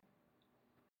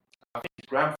 I think his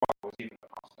grandfather was even a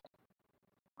pastor.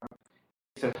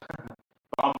 He said,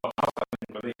 but I'm not a pastor, I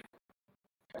didn't believe.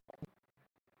 Okay.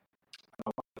 And I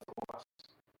wondered,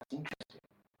 that's interesting.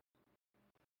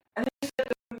 And then he said,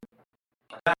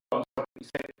 he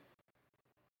said,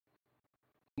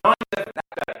 9/11 that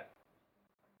day,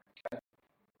 okay,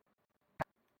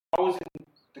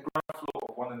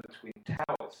 Twin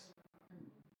Towers.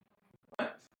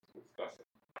 Right?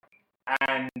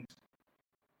 And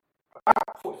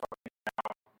about 45 minutes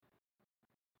now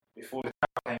before the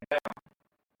tower came down,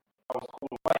 I was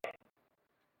called away.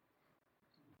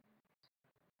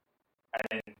 And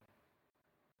then the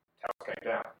tower came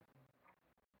down.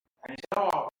 And he said,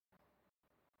 oh,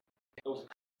 it was a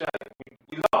day.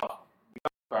 We laughed. We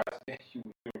laughed about it. Yeah, you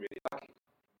were really lucky.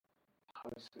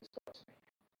 Holy Spirit spoke to me.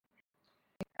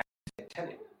 And he said, tell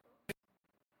him,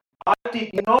 I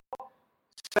did not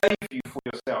save you for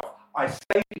yourself. I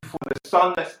saved you for the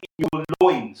son that's in your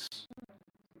loins.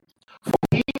 For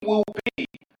he will be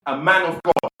a man of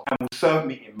God and will serve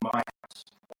me in my house.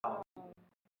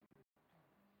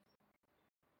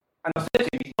 And I said to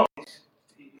him, he's not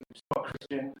a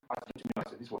Christian. I said to him, I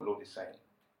said, this is what the Lord is saying.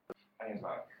 And he's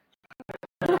like,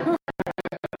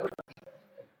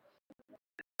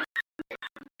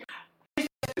 his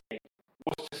destiny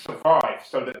was to survive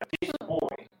so that this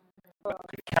boy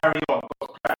could carry on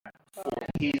God's plan for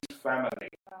his family.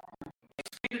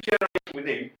 It's been a generation with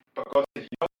him, but God says,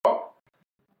 you know what?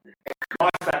 My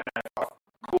sat nav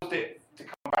caused it to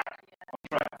come back on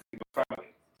track for your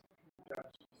family.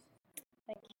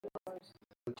 Thank you, Lord.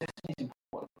 The destiny is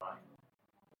important, right?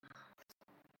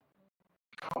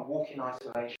 You can't walk in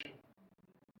isolation.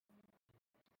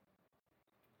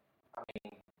 I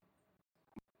mean,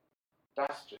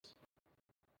 that's just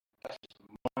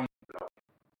mind blowing.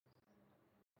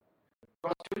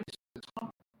 God's doing this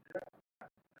all the time.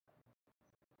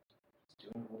 He's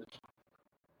doing it all the time.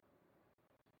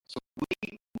 So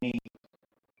we need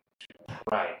to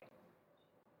pray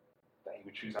that He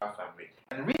would choose our family.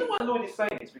 And the reason why the Lord is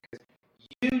saying this is because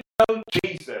you know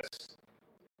Jesus.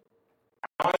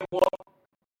 And I want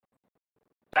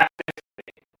that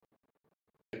destiny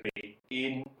to be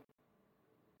in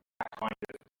that kind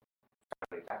of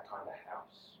family, that kind of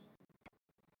house.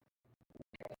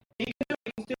 He can do it,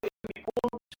 he can still be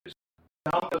born to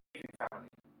an unbelieving family.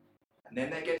 And then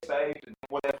they get saved and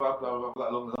whatever, blah, blah, blah,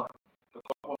 along the line. But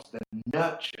God wants them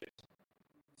nurtured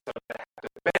so they have the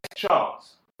best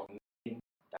chance of living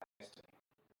that destiny.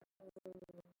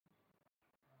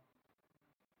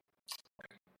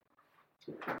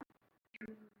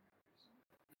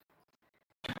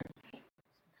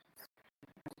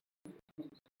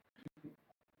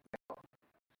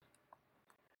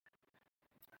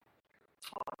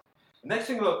 The next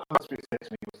thing that the Holy Spirit said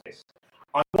to me was this: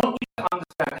 I want you to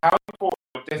understand how important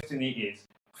your destiny is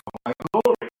for my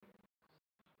glory.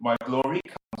 My glory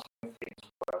comes when things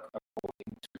work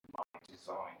according to my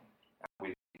design and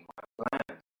within my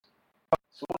plans.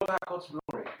 It's all about God's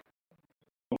glory.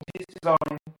 His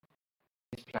design,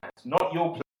 His plans. Not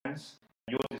your plans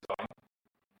and your design.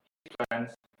 His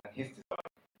plans and His design.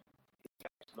 His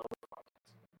name is glorified.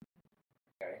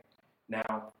 Okay?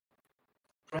 Now,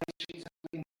 praise Jesus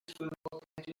within this for the Lord.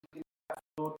 Praise Jesus within that for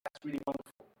the Lord. That's really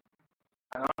wonderful.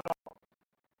 And I'm not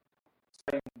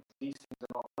saying these things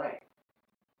are not great.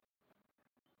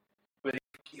 But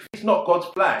if it's not God's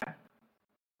plan,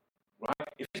 right?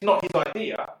 If it's not His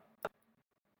idea,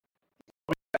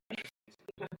 this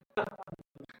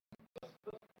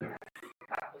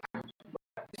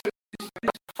is a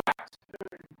fact.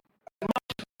 As much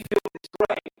as we feel it's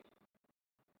great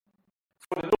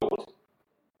for the Lord,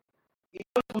 He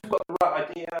knows we've got the right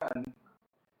idea and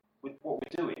with what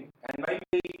we're doing, and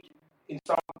maybe in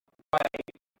some way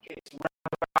it's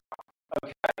roundabout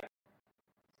okay.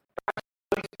 But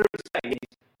what the Spirit is saying is,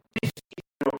 this is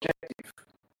your objective.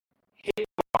 Hit the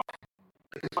mark,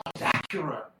 because God is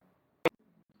accurate.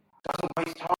 Doesn't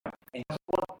waste time, and He doesn't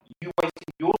want you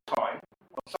wasting your time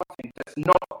on something that's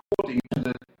not according to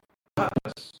the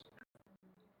purpose.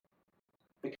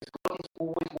 Because God is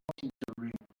always wanting to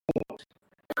reward,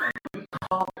 and you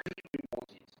can't be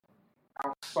rewarded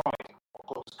outside of what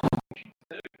God's called you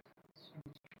to do.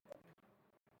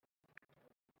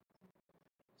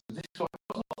 So this is what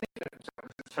God's not thinking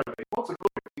necessarily. He wants a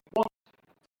glory. He wants to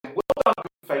say, well done,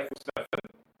 good faithful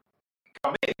servant.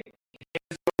 Come in.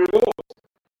 Here's the reward.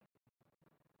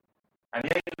 And he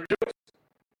ain't going to rejoice.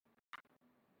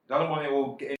 He doesn't want it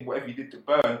all getting whatever you did to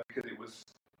burn because it was.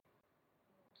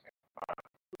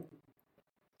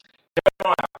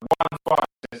 Jeremiah 1:5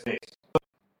 says this: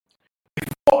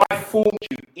 before I formed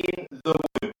you in the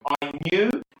womb, I knew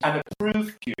and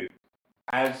approved you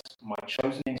as my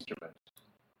chosen instrument.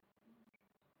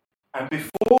 And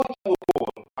before you were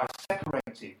born, I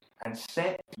separated and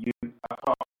set you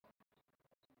apart,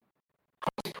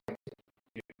 consecrated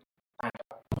you, and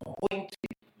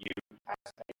appointed you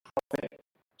as a prophet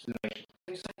to the nations.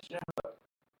 He said to Jeremiah,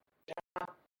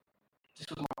 this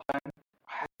was my plan.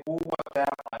 I had it all worked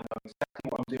out. I know exactly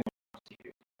what I'm doing to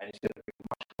you. And it's going to bring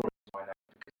much glory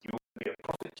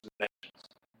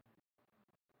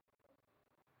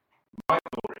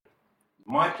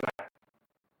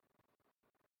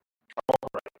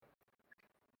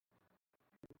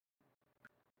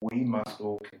we must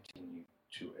all continue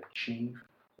to achieve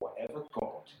whatever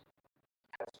God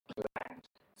has planned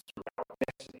through our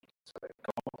destiny, so that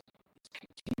God is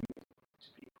continuing to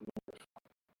be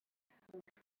glorified.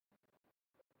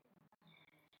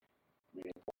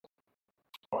 Really important.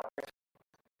 All right.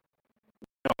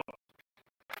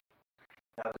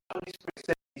 Now, the Holy Spirit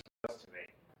said these words to me,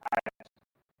 and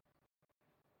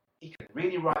he could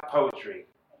really write poetry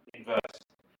in verse.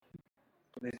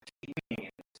 But there's deep meaning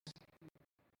in this.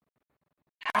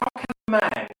 How can a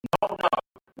man not know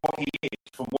what he is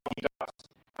from what he does,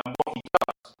 and what he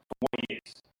does from what he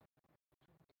is?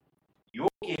 Your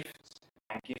gifts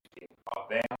and gifting are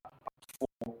there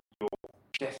for your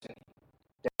destiny.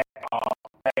 They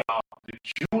are the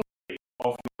jewelry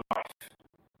of your life.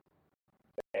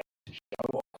 They're to show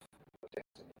off your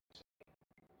destiny.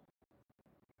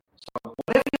 So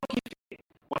whatever you're gifted,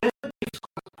 whatever gifts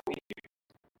God has put in you,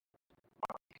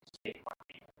 might be a teacher, might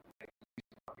be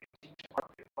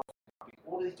a prophet, might be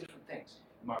all these different things.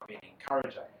 You might be an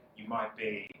encourager. You might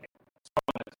be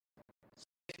someone that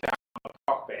sits down on a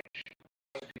park bench,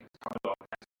 people come along and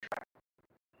has a track,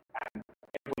 and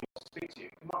everybody wants to speak to you.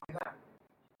 It might be that.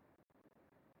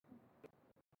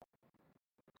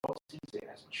 God sees it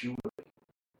as jewelry,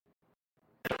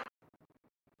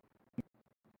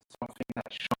 something that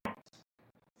shines,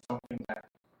 something that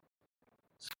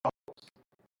sparkles.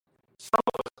 Some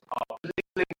of us are bling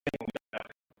bling bling.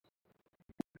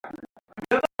 We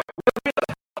don't know it. We don't know it. We don't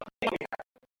realize how much we have.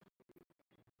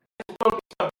 It's a broken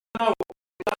stone. We don't know.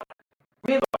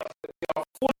 We don't realize that we are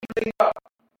fully blinged up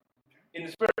in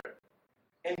the spirit,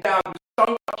 endowed with so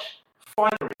much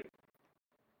finery.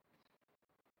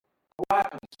 What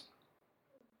happens?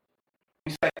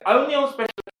 We say, only on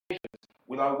special occasions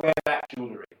will I wear that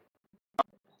jewellery.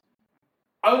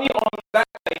 Only on that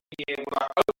day of the year will I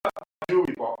open up my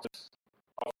jewellery box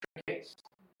of trinkets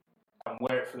and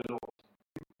wear it for the Lord.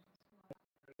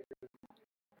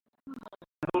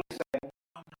 The Lord is saying,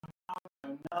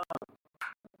 no.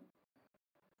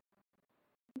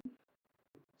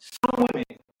 Some women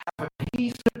have a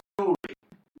piece of jewellery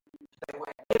they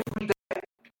wear every day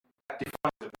that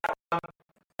defines them.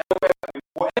 They wear that with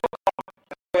whatever color,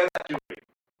 they wear that jewellery.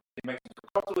 It makes them feel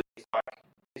comfortable. It's like,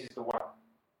 this is the one.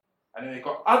 And then they've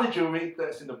got other jewellery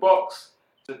that's in the box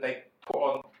that they put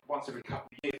on once every couple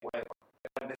of years, whatever. They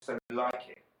don't necessarily like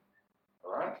it.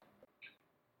 Alright?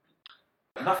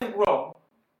 Nothing wrong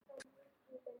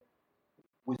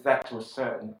with that to a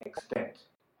certain extent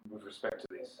with respect to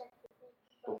this.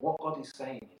 But what God is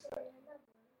saying is that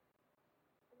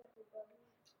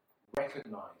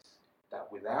recognize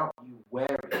that without you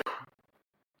wearing the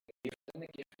gift and the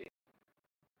gifting,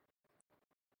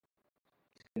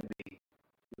 it's going to be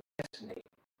your destiny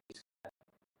is going to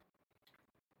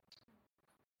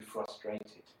be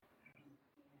frustrated.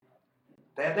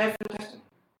 They're there for your destiny.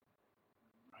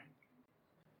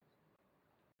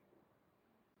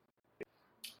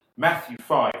 Matthew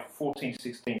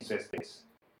 5:14-16 says this.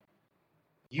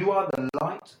 You are the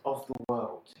light of the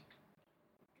world.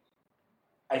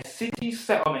 A city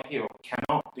set on a hill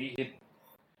cannot be hidden.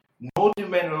 Nor do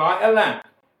men light a lamp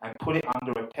and put it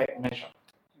under a peg measure,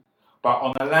 but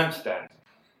on a lampstand,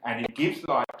 and it gives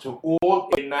light to all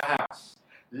in the house.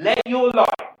 Let your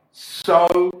light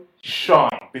so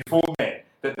shine before men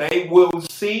that they will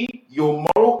see your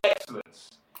moral excellence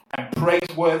and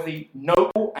praiseworthy,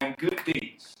 noble and good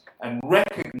deeds, and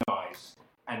recognize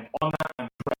and honor and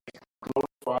praise,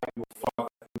 glorify your Father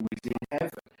who is in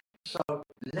heaven. So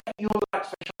let your light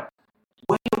so shine.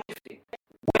 Wear your gifting,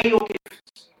 wear your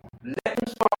gifts, let them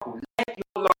sparkle, let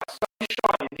your light so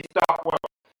shine in this dark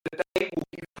world that they will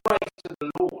give praise to the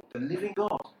Lord, the living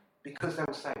God, because they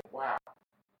will say, wow,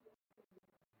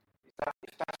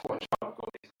 if that's what a child of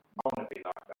God is, I want to be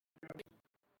like that.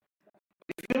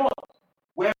 If you're not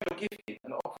wearing your gifting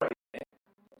and operating it,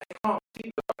 they can't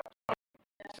see the light.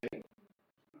 See?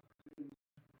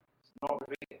 It's not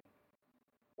revealing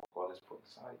what God has put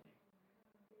inside you.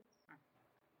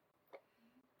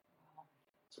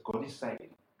 So God is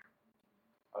saying,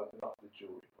 open up the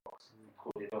jewelry box,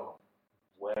 put it on,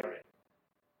 wear it.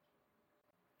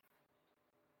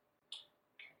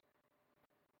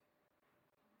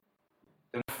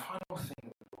 Then the final thing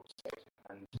that the Lord said,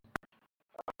 and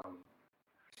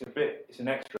it's an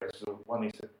extra, so one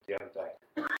he said the other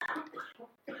day.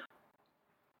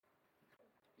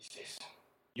 It's this.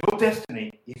 Your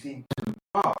destiny is in two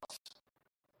parts.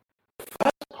 The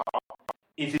first part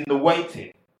is in the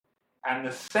waiting, and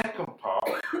the second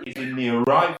part is in the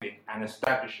arriving and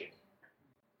establishing.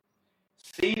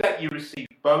 See that you receive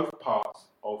both parts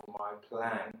of my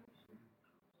plan.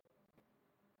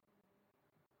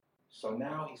 So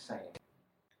now he's saying,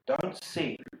 don't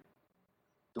see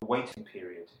the waiting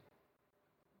period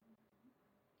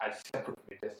as separate from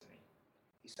your destiny.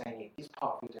 He's saying it is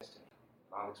part of your destiny.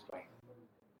 I'll explain.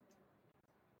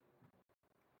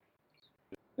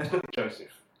 Let's look at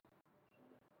Joseph.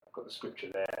 I've got the scripture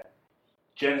there.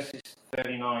 Genesis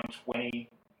 39:20,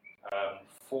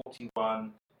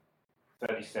 41,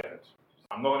 37.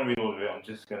 I'm not going to read all of it. I'm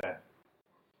just going to...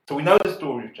 So we know the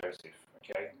story of Joseph,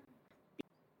 okay?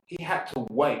 He had to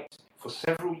wait for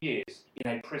several years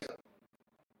in a prison,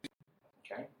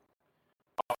 okay?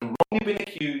 After wrongly being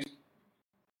accused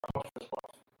of Potiphar's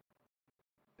wife,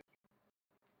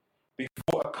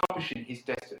 before accomplishing his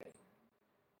destiny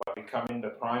by becoming the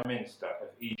prime minister of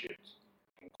Egypt,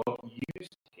 and God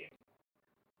used him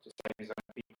to save his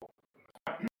own people from the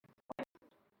famine.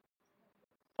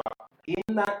 But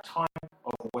in that time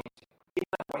of waiting, in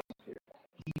that waiting period,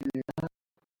 he learned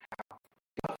how to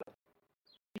govern.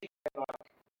 He became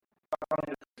like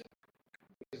running a prison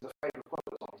because the favour of God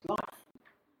was on his life.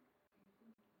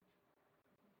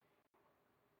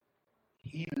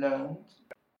 He learned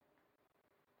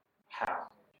how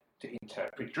to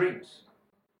interpret dreams.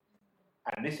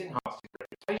 And this enhanced his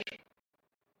reputation.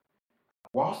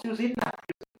 Whilst he was in that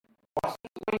prison, whilst he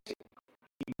was waiting,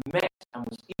 he met and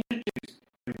was introduced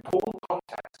to important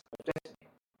contacts of destiny.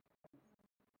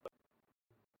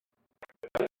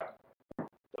 The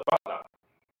butler,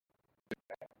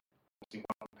 obviously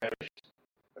one perished,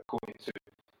 according to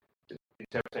the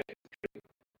interpretation of the dream.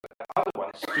 But the other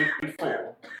one stood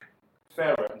before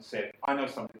Pharaoh and said, I know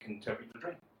somebody who can interpret the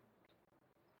dream.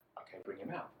 Okay, bring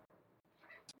him out.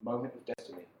 Moment of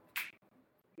destiny.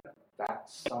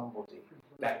 That's somebody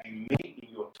that you meet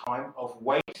in your time of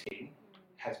waiting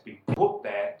has been put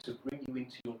there to bring you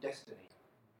into your destiny.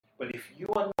 But if you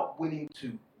are not willing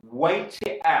to wait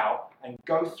it out and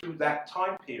go through that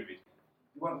time period,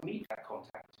 you won't meet that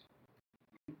contact.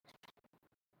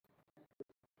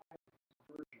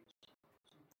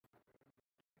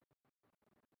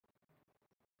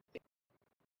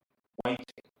 Waiting.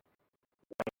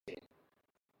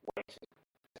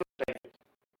 David.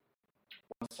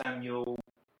 1 Samuel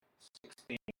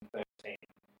 16, 13.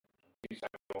 2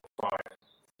 Samuel 5,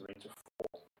 3 to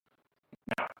 4.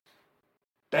 Now,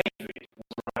 David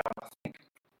was around, I think,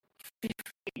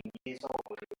 15 years old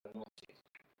when he was anointed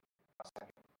by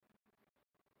Samuel.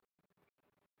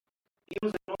 He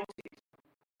was anointed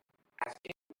as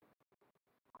king.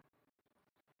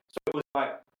 So it was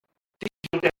like, this is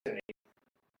your destiny.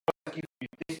 God has given you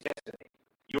this destiny.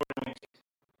 You're anointed.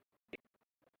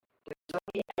 But it was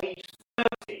only age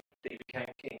 30 that he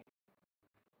became king.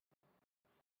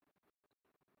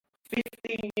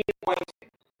 15 years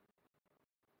waiting.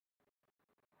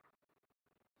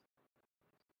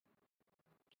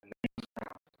 And then he was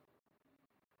crowned.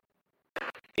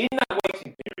 In that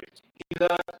waiting period, he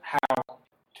learned how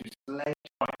to slay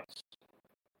giants.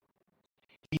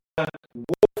 He learned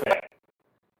warfare.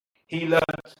 He learned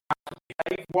how to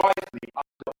behave wisely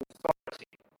under authority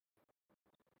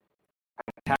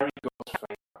and carry God's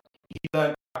favour. He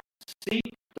learned how to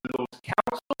seek the Lord's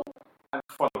counsel and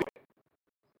follow it.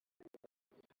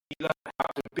 He learned how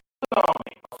to build an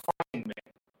army of fighting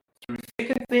men. Through thick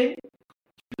and thin,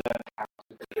 he learned how to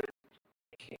be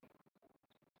a king.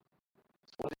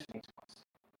 So what does this mean to us?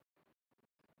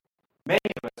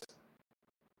 Many of us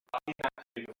are in that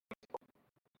period of waiting.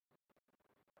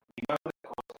 We know that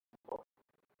God has got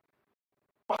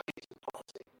what is the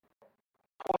prophecy?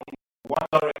 Pointing in one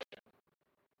direction,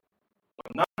 but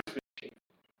none has been achieved.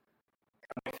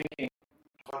 And we're thinking,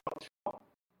 if I got this wrong,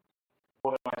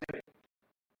 what am I doing?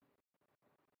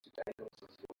 Today, God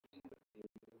says you're in the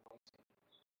period of waiting.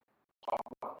 Part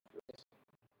one of your destiny.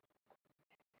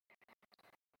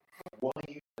 What are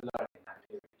you to learn in that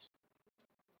period?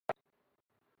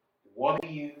 What are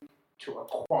you to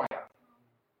acquire?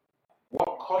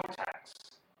 What contacts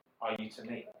are you to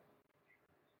meet?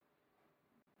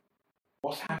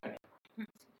 What's happening?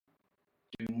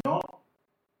 Do not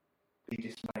be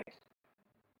dismayed.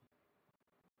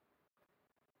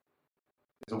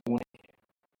 There's a warning here.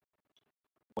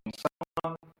 When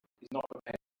someone is not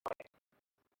prepared to fight,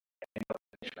 they end up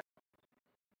in the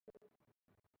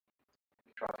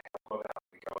we try to help God out,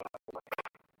 we go another way.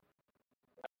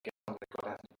 Get something God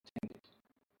hasn't intended.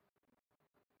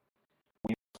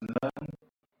 We must learn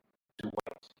to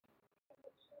wait.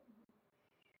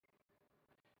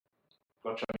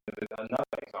 God showed me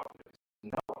another example of this.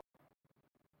 Noah.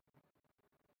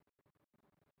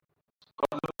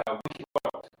 God looked at a wicked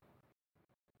world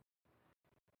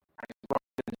and he's brought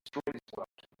to destroy this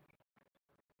world.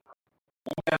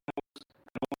 All the animals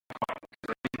and all mankind,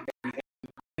 everything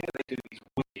that they do is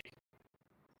wicked.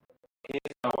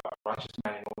 Here's Noah, a righteous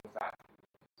man in all of that.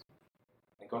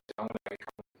 And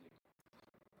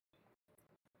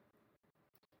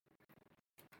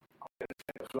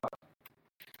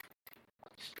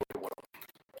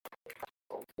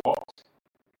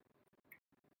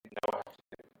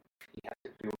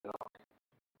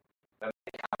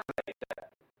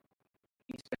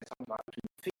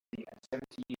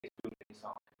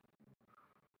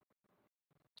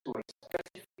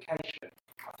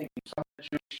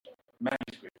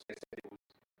manuscripts, they said it was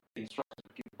the instructions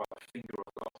were given by the finger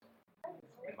of God.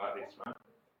 Something like this, right?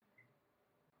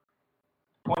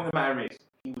 The point of the matter is,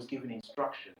 he was given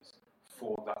instructions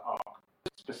for the ark.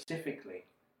 Specifically,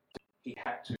 he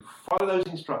had to follow those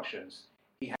instructions.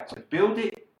 He had to build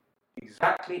it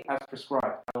exactly as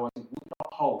prescribed. Otherwise, it would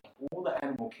not hold all the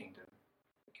animal kingdom,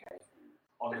 okay,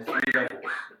 on the 3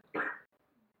 levels.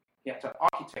 He had to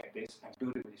architect this and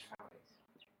build it with his family.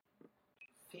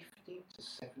 50 to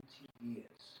 70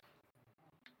 years.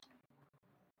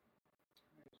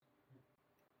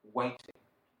 Waiting.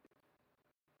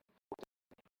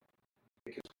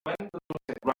 Because when the Lord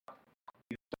said, right,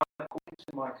 you've done according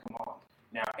to my command,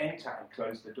 now enter and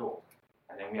close the door.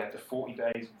 And then we had the 40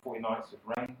 days and 40 nights of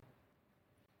rain,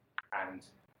 and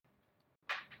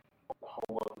the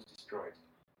whole world was destroyed.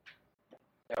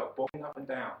 They were bobbing up and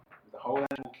down with the whole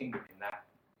animal kingdom in that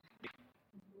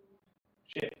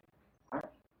ship. Right?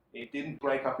 It didn't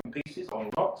break up in pieces on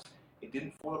rocks. It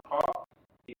didn't fall apart.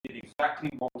 It did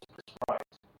exactly what was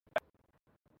prescribed.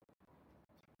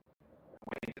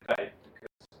 We're here today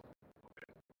because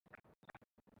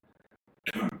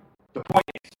the point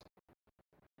is,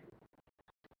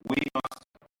 we must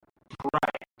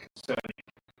pray concerning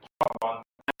part 1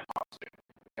 and part 2.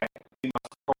 Okay? We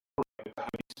must cooperate with the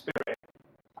Holy Spirit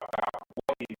about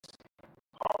what is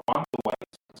part 1, the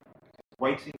wait.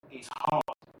 Waiting is hard.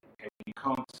 Okay? You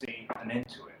can't see an end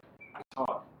to it. It's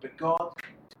hard. But God,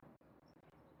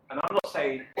 and I'm not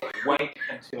saying wait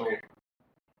until you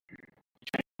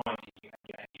change your mind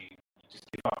and you just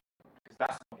give up, because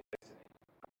that's not your destiny.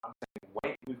 I'm saying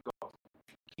wait with God.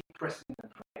 Keep pressing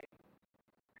and praying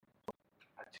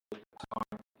until the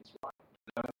time is right.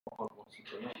 Learn what God wants you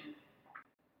to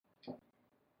learn.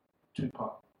 2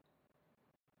 part.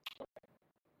 Okay.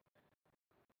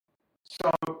 So,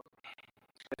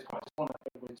 at this point, I just want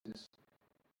everybody to just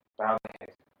bow their head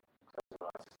and close their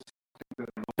eyes. I think that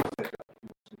the Lord said that He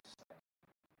wants me to say.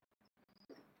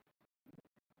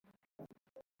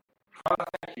 Father,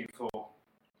 thank you for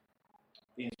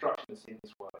the instructions in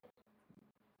this word.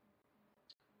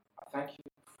 I thank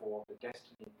you for the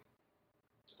destiny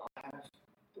that I have,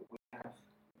 that we have,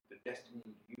 the destiny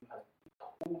you have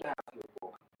pulled out of your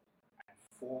book, and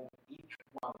for each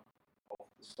one of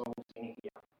the souls in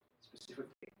here,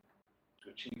 specifically, to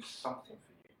achieve something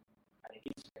for you. And it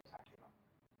is spectacular.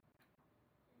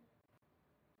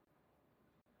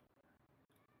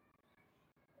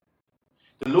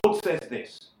 The Lord says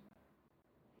this: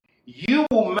 you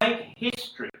will make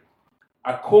history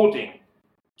according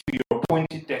to your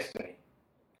appointed destiny.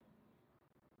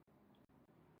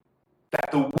 That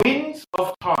the winds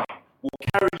of time will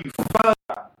carry you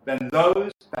further than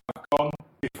those that have gone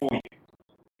before you.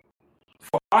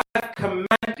 For I have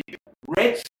commanded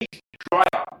Red Sea to dry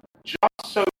up, just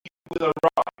so you will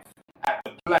arrive at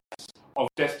the place of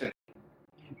destiny,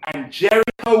 and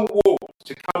Jericho walls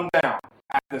to come down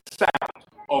at the sound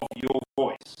of your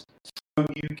voice, so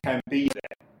you can be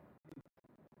there.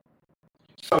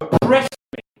 So press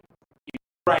me in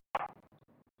prayer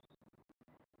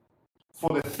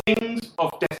for the things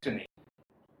of destiny,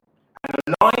 and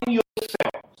align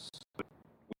yourselves with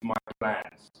my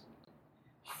plans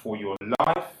for your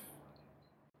life,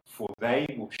 for they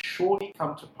will surely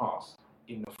come to pass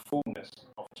in the fullness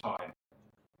of time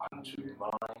unto my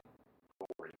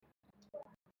glory.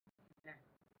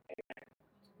 Amen.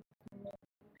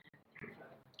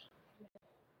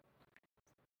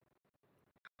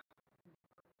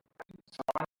 So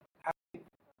I have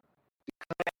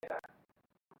declared that.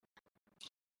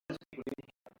 There's people in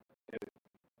here who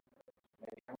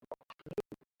maybe haven't got a clue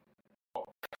what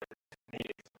destiny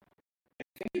is.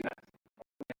 They're thinking that.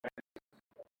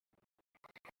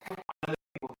 I know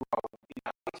people who are in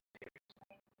that waiting period.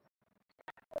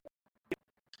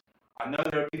 I know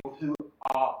there are people who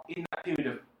are in that period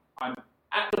of, I'm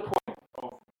at the point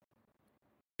of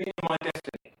being in my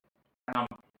destiny, and I'm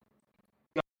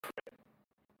going for it.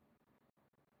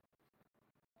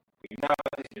 But you now have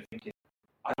this, you're thinking,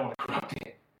 I don't want to corrupt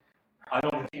it. I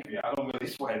don't want to deviate. I don't want to go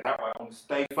this way, that way. I want to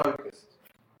stay focused.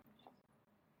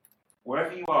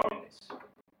 Wherever you are in this,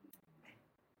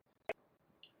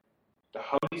 the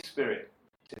Holy Spirit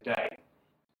today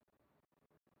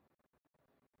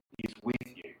is with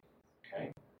you.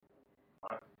 Okay?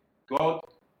 Right? God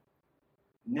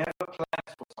never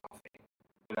plans for something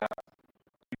without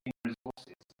giving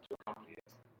resources to accompany it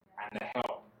and the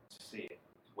help to see it.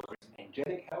 Whether it's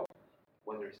angelic help,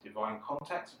 whether it's divine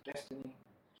contacts of destiny,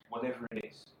 whatever it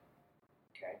is.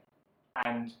 Okay?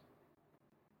 And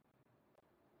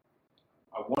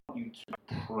I want you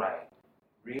to pray,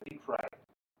 really pray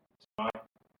tonight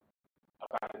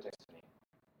about your destiny.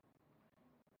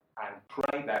 and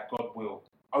pray that God will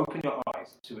open your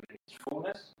eyes to its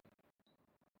fullness,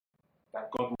 that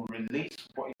God will release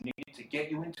what is needed to get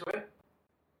you into it.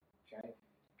 Okay?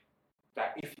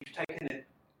 That if you've taken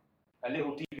a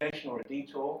little deviation or a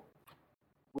detour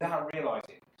without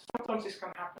realizing, sometimes this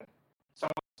can happen.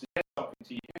 Someone suggests something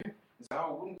to you and say,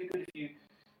 oh, wouldn't it be good if you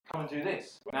come and do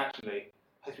this? When actually,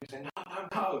 husband say,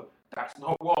 no, that's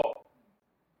not what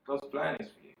God's plan is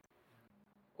for you.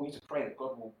 I want you to pray that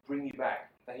God will bring you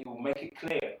back, that He will make it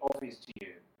clear, obvious to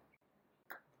you,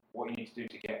 what you need to do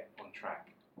to get on track.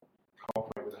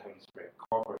 Cooperate with the Holy Spirit,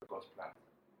 cooperate with God's plan.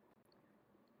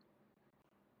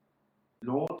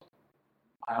 Lord,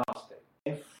 I ask that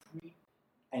every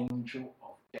angel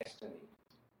of destiny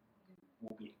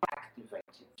will be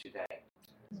activated today.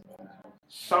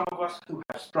 Some of us who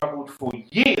have struggled for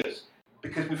years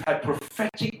because we've had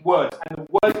prophetic words and the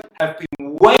words have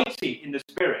been weighty in the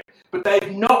spirit, but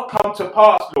they've not come to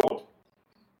pass, Lord.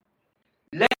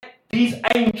 Let these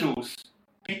angels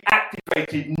be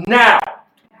activated now,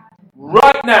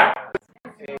 right now,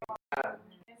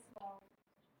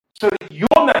 so that your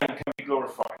name can be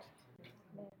glorified.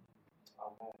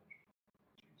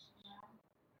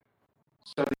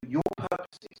 So that your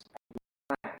purposes and your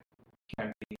plan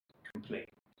can be complete.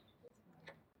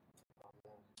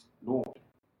 Lord,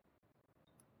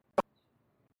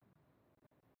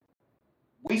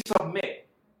 we submit.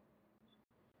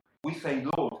 We say,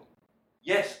 Lord,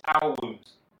 yes, our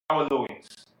wombs, our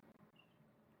loins.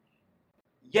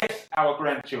 Yes, our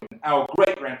grandchildren, our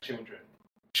great-grandchildren.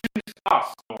 Choose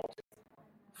us, Lord,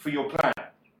 for your plan,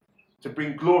 to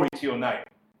bring glory to your name.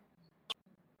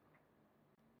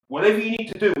 Whatever you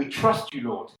need to do, we trust you,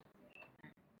 Lord.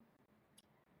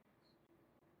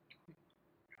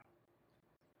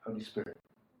 Holy Spirit,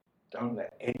 don't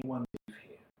let anyone leave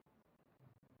here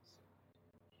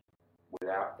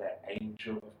without their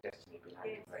angel of destiny being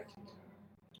activated.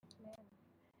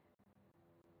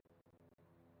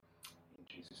 In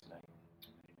Jesus' name.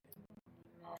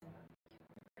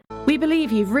 We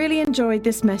believe you've really enjoyed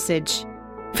this message.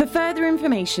 For further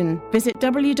information, visit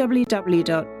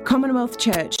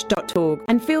www.commonwealthchurch.org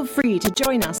and feel free to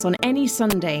join us on any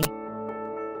Sunday.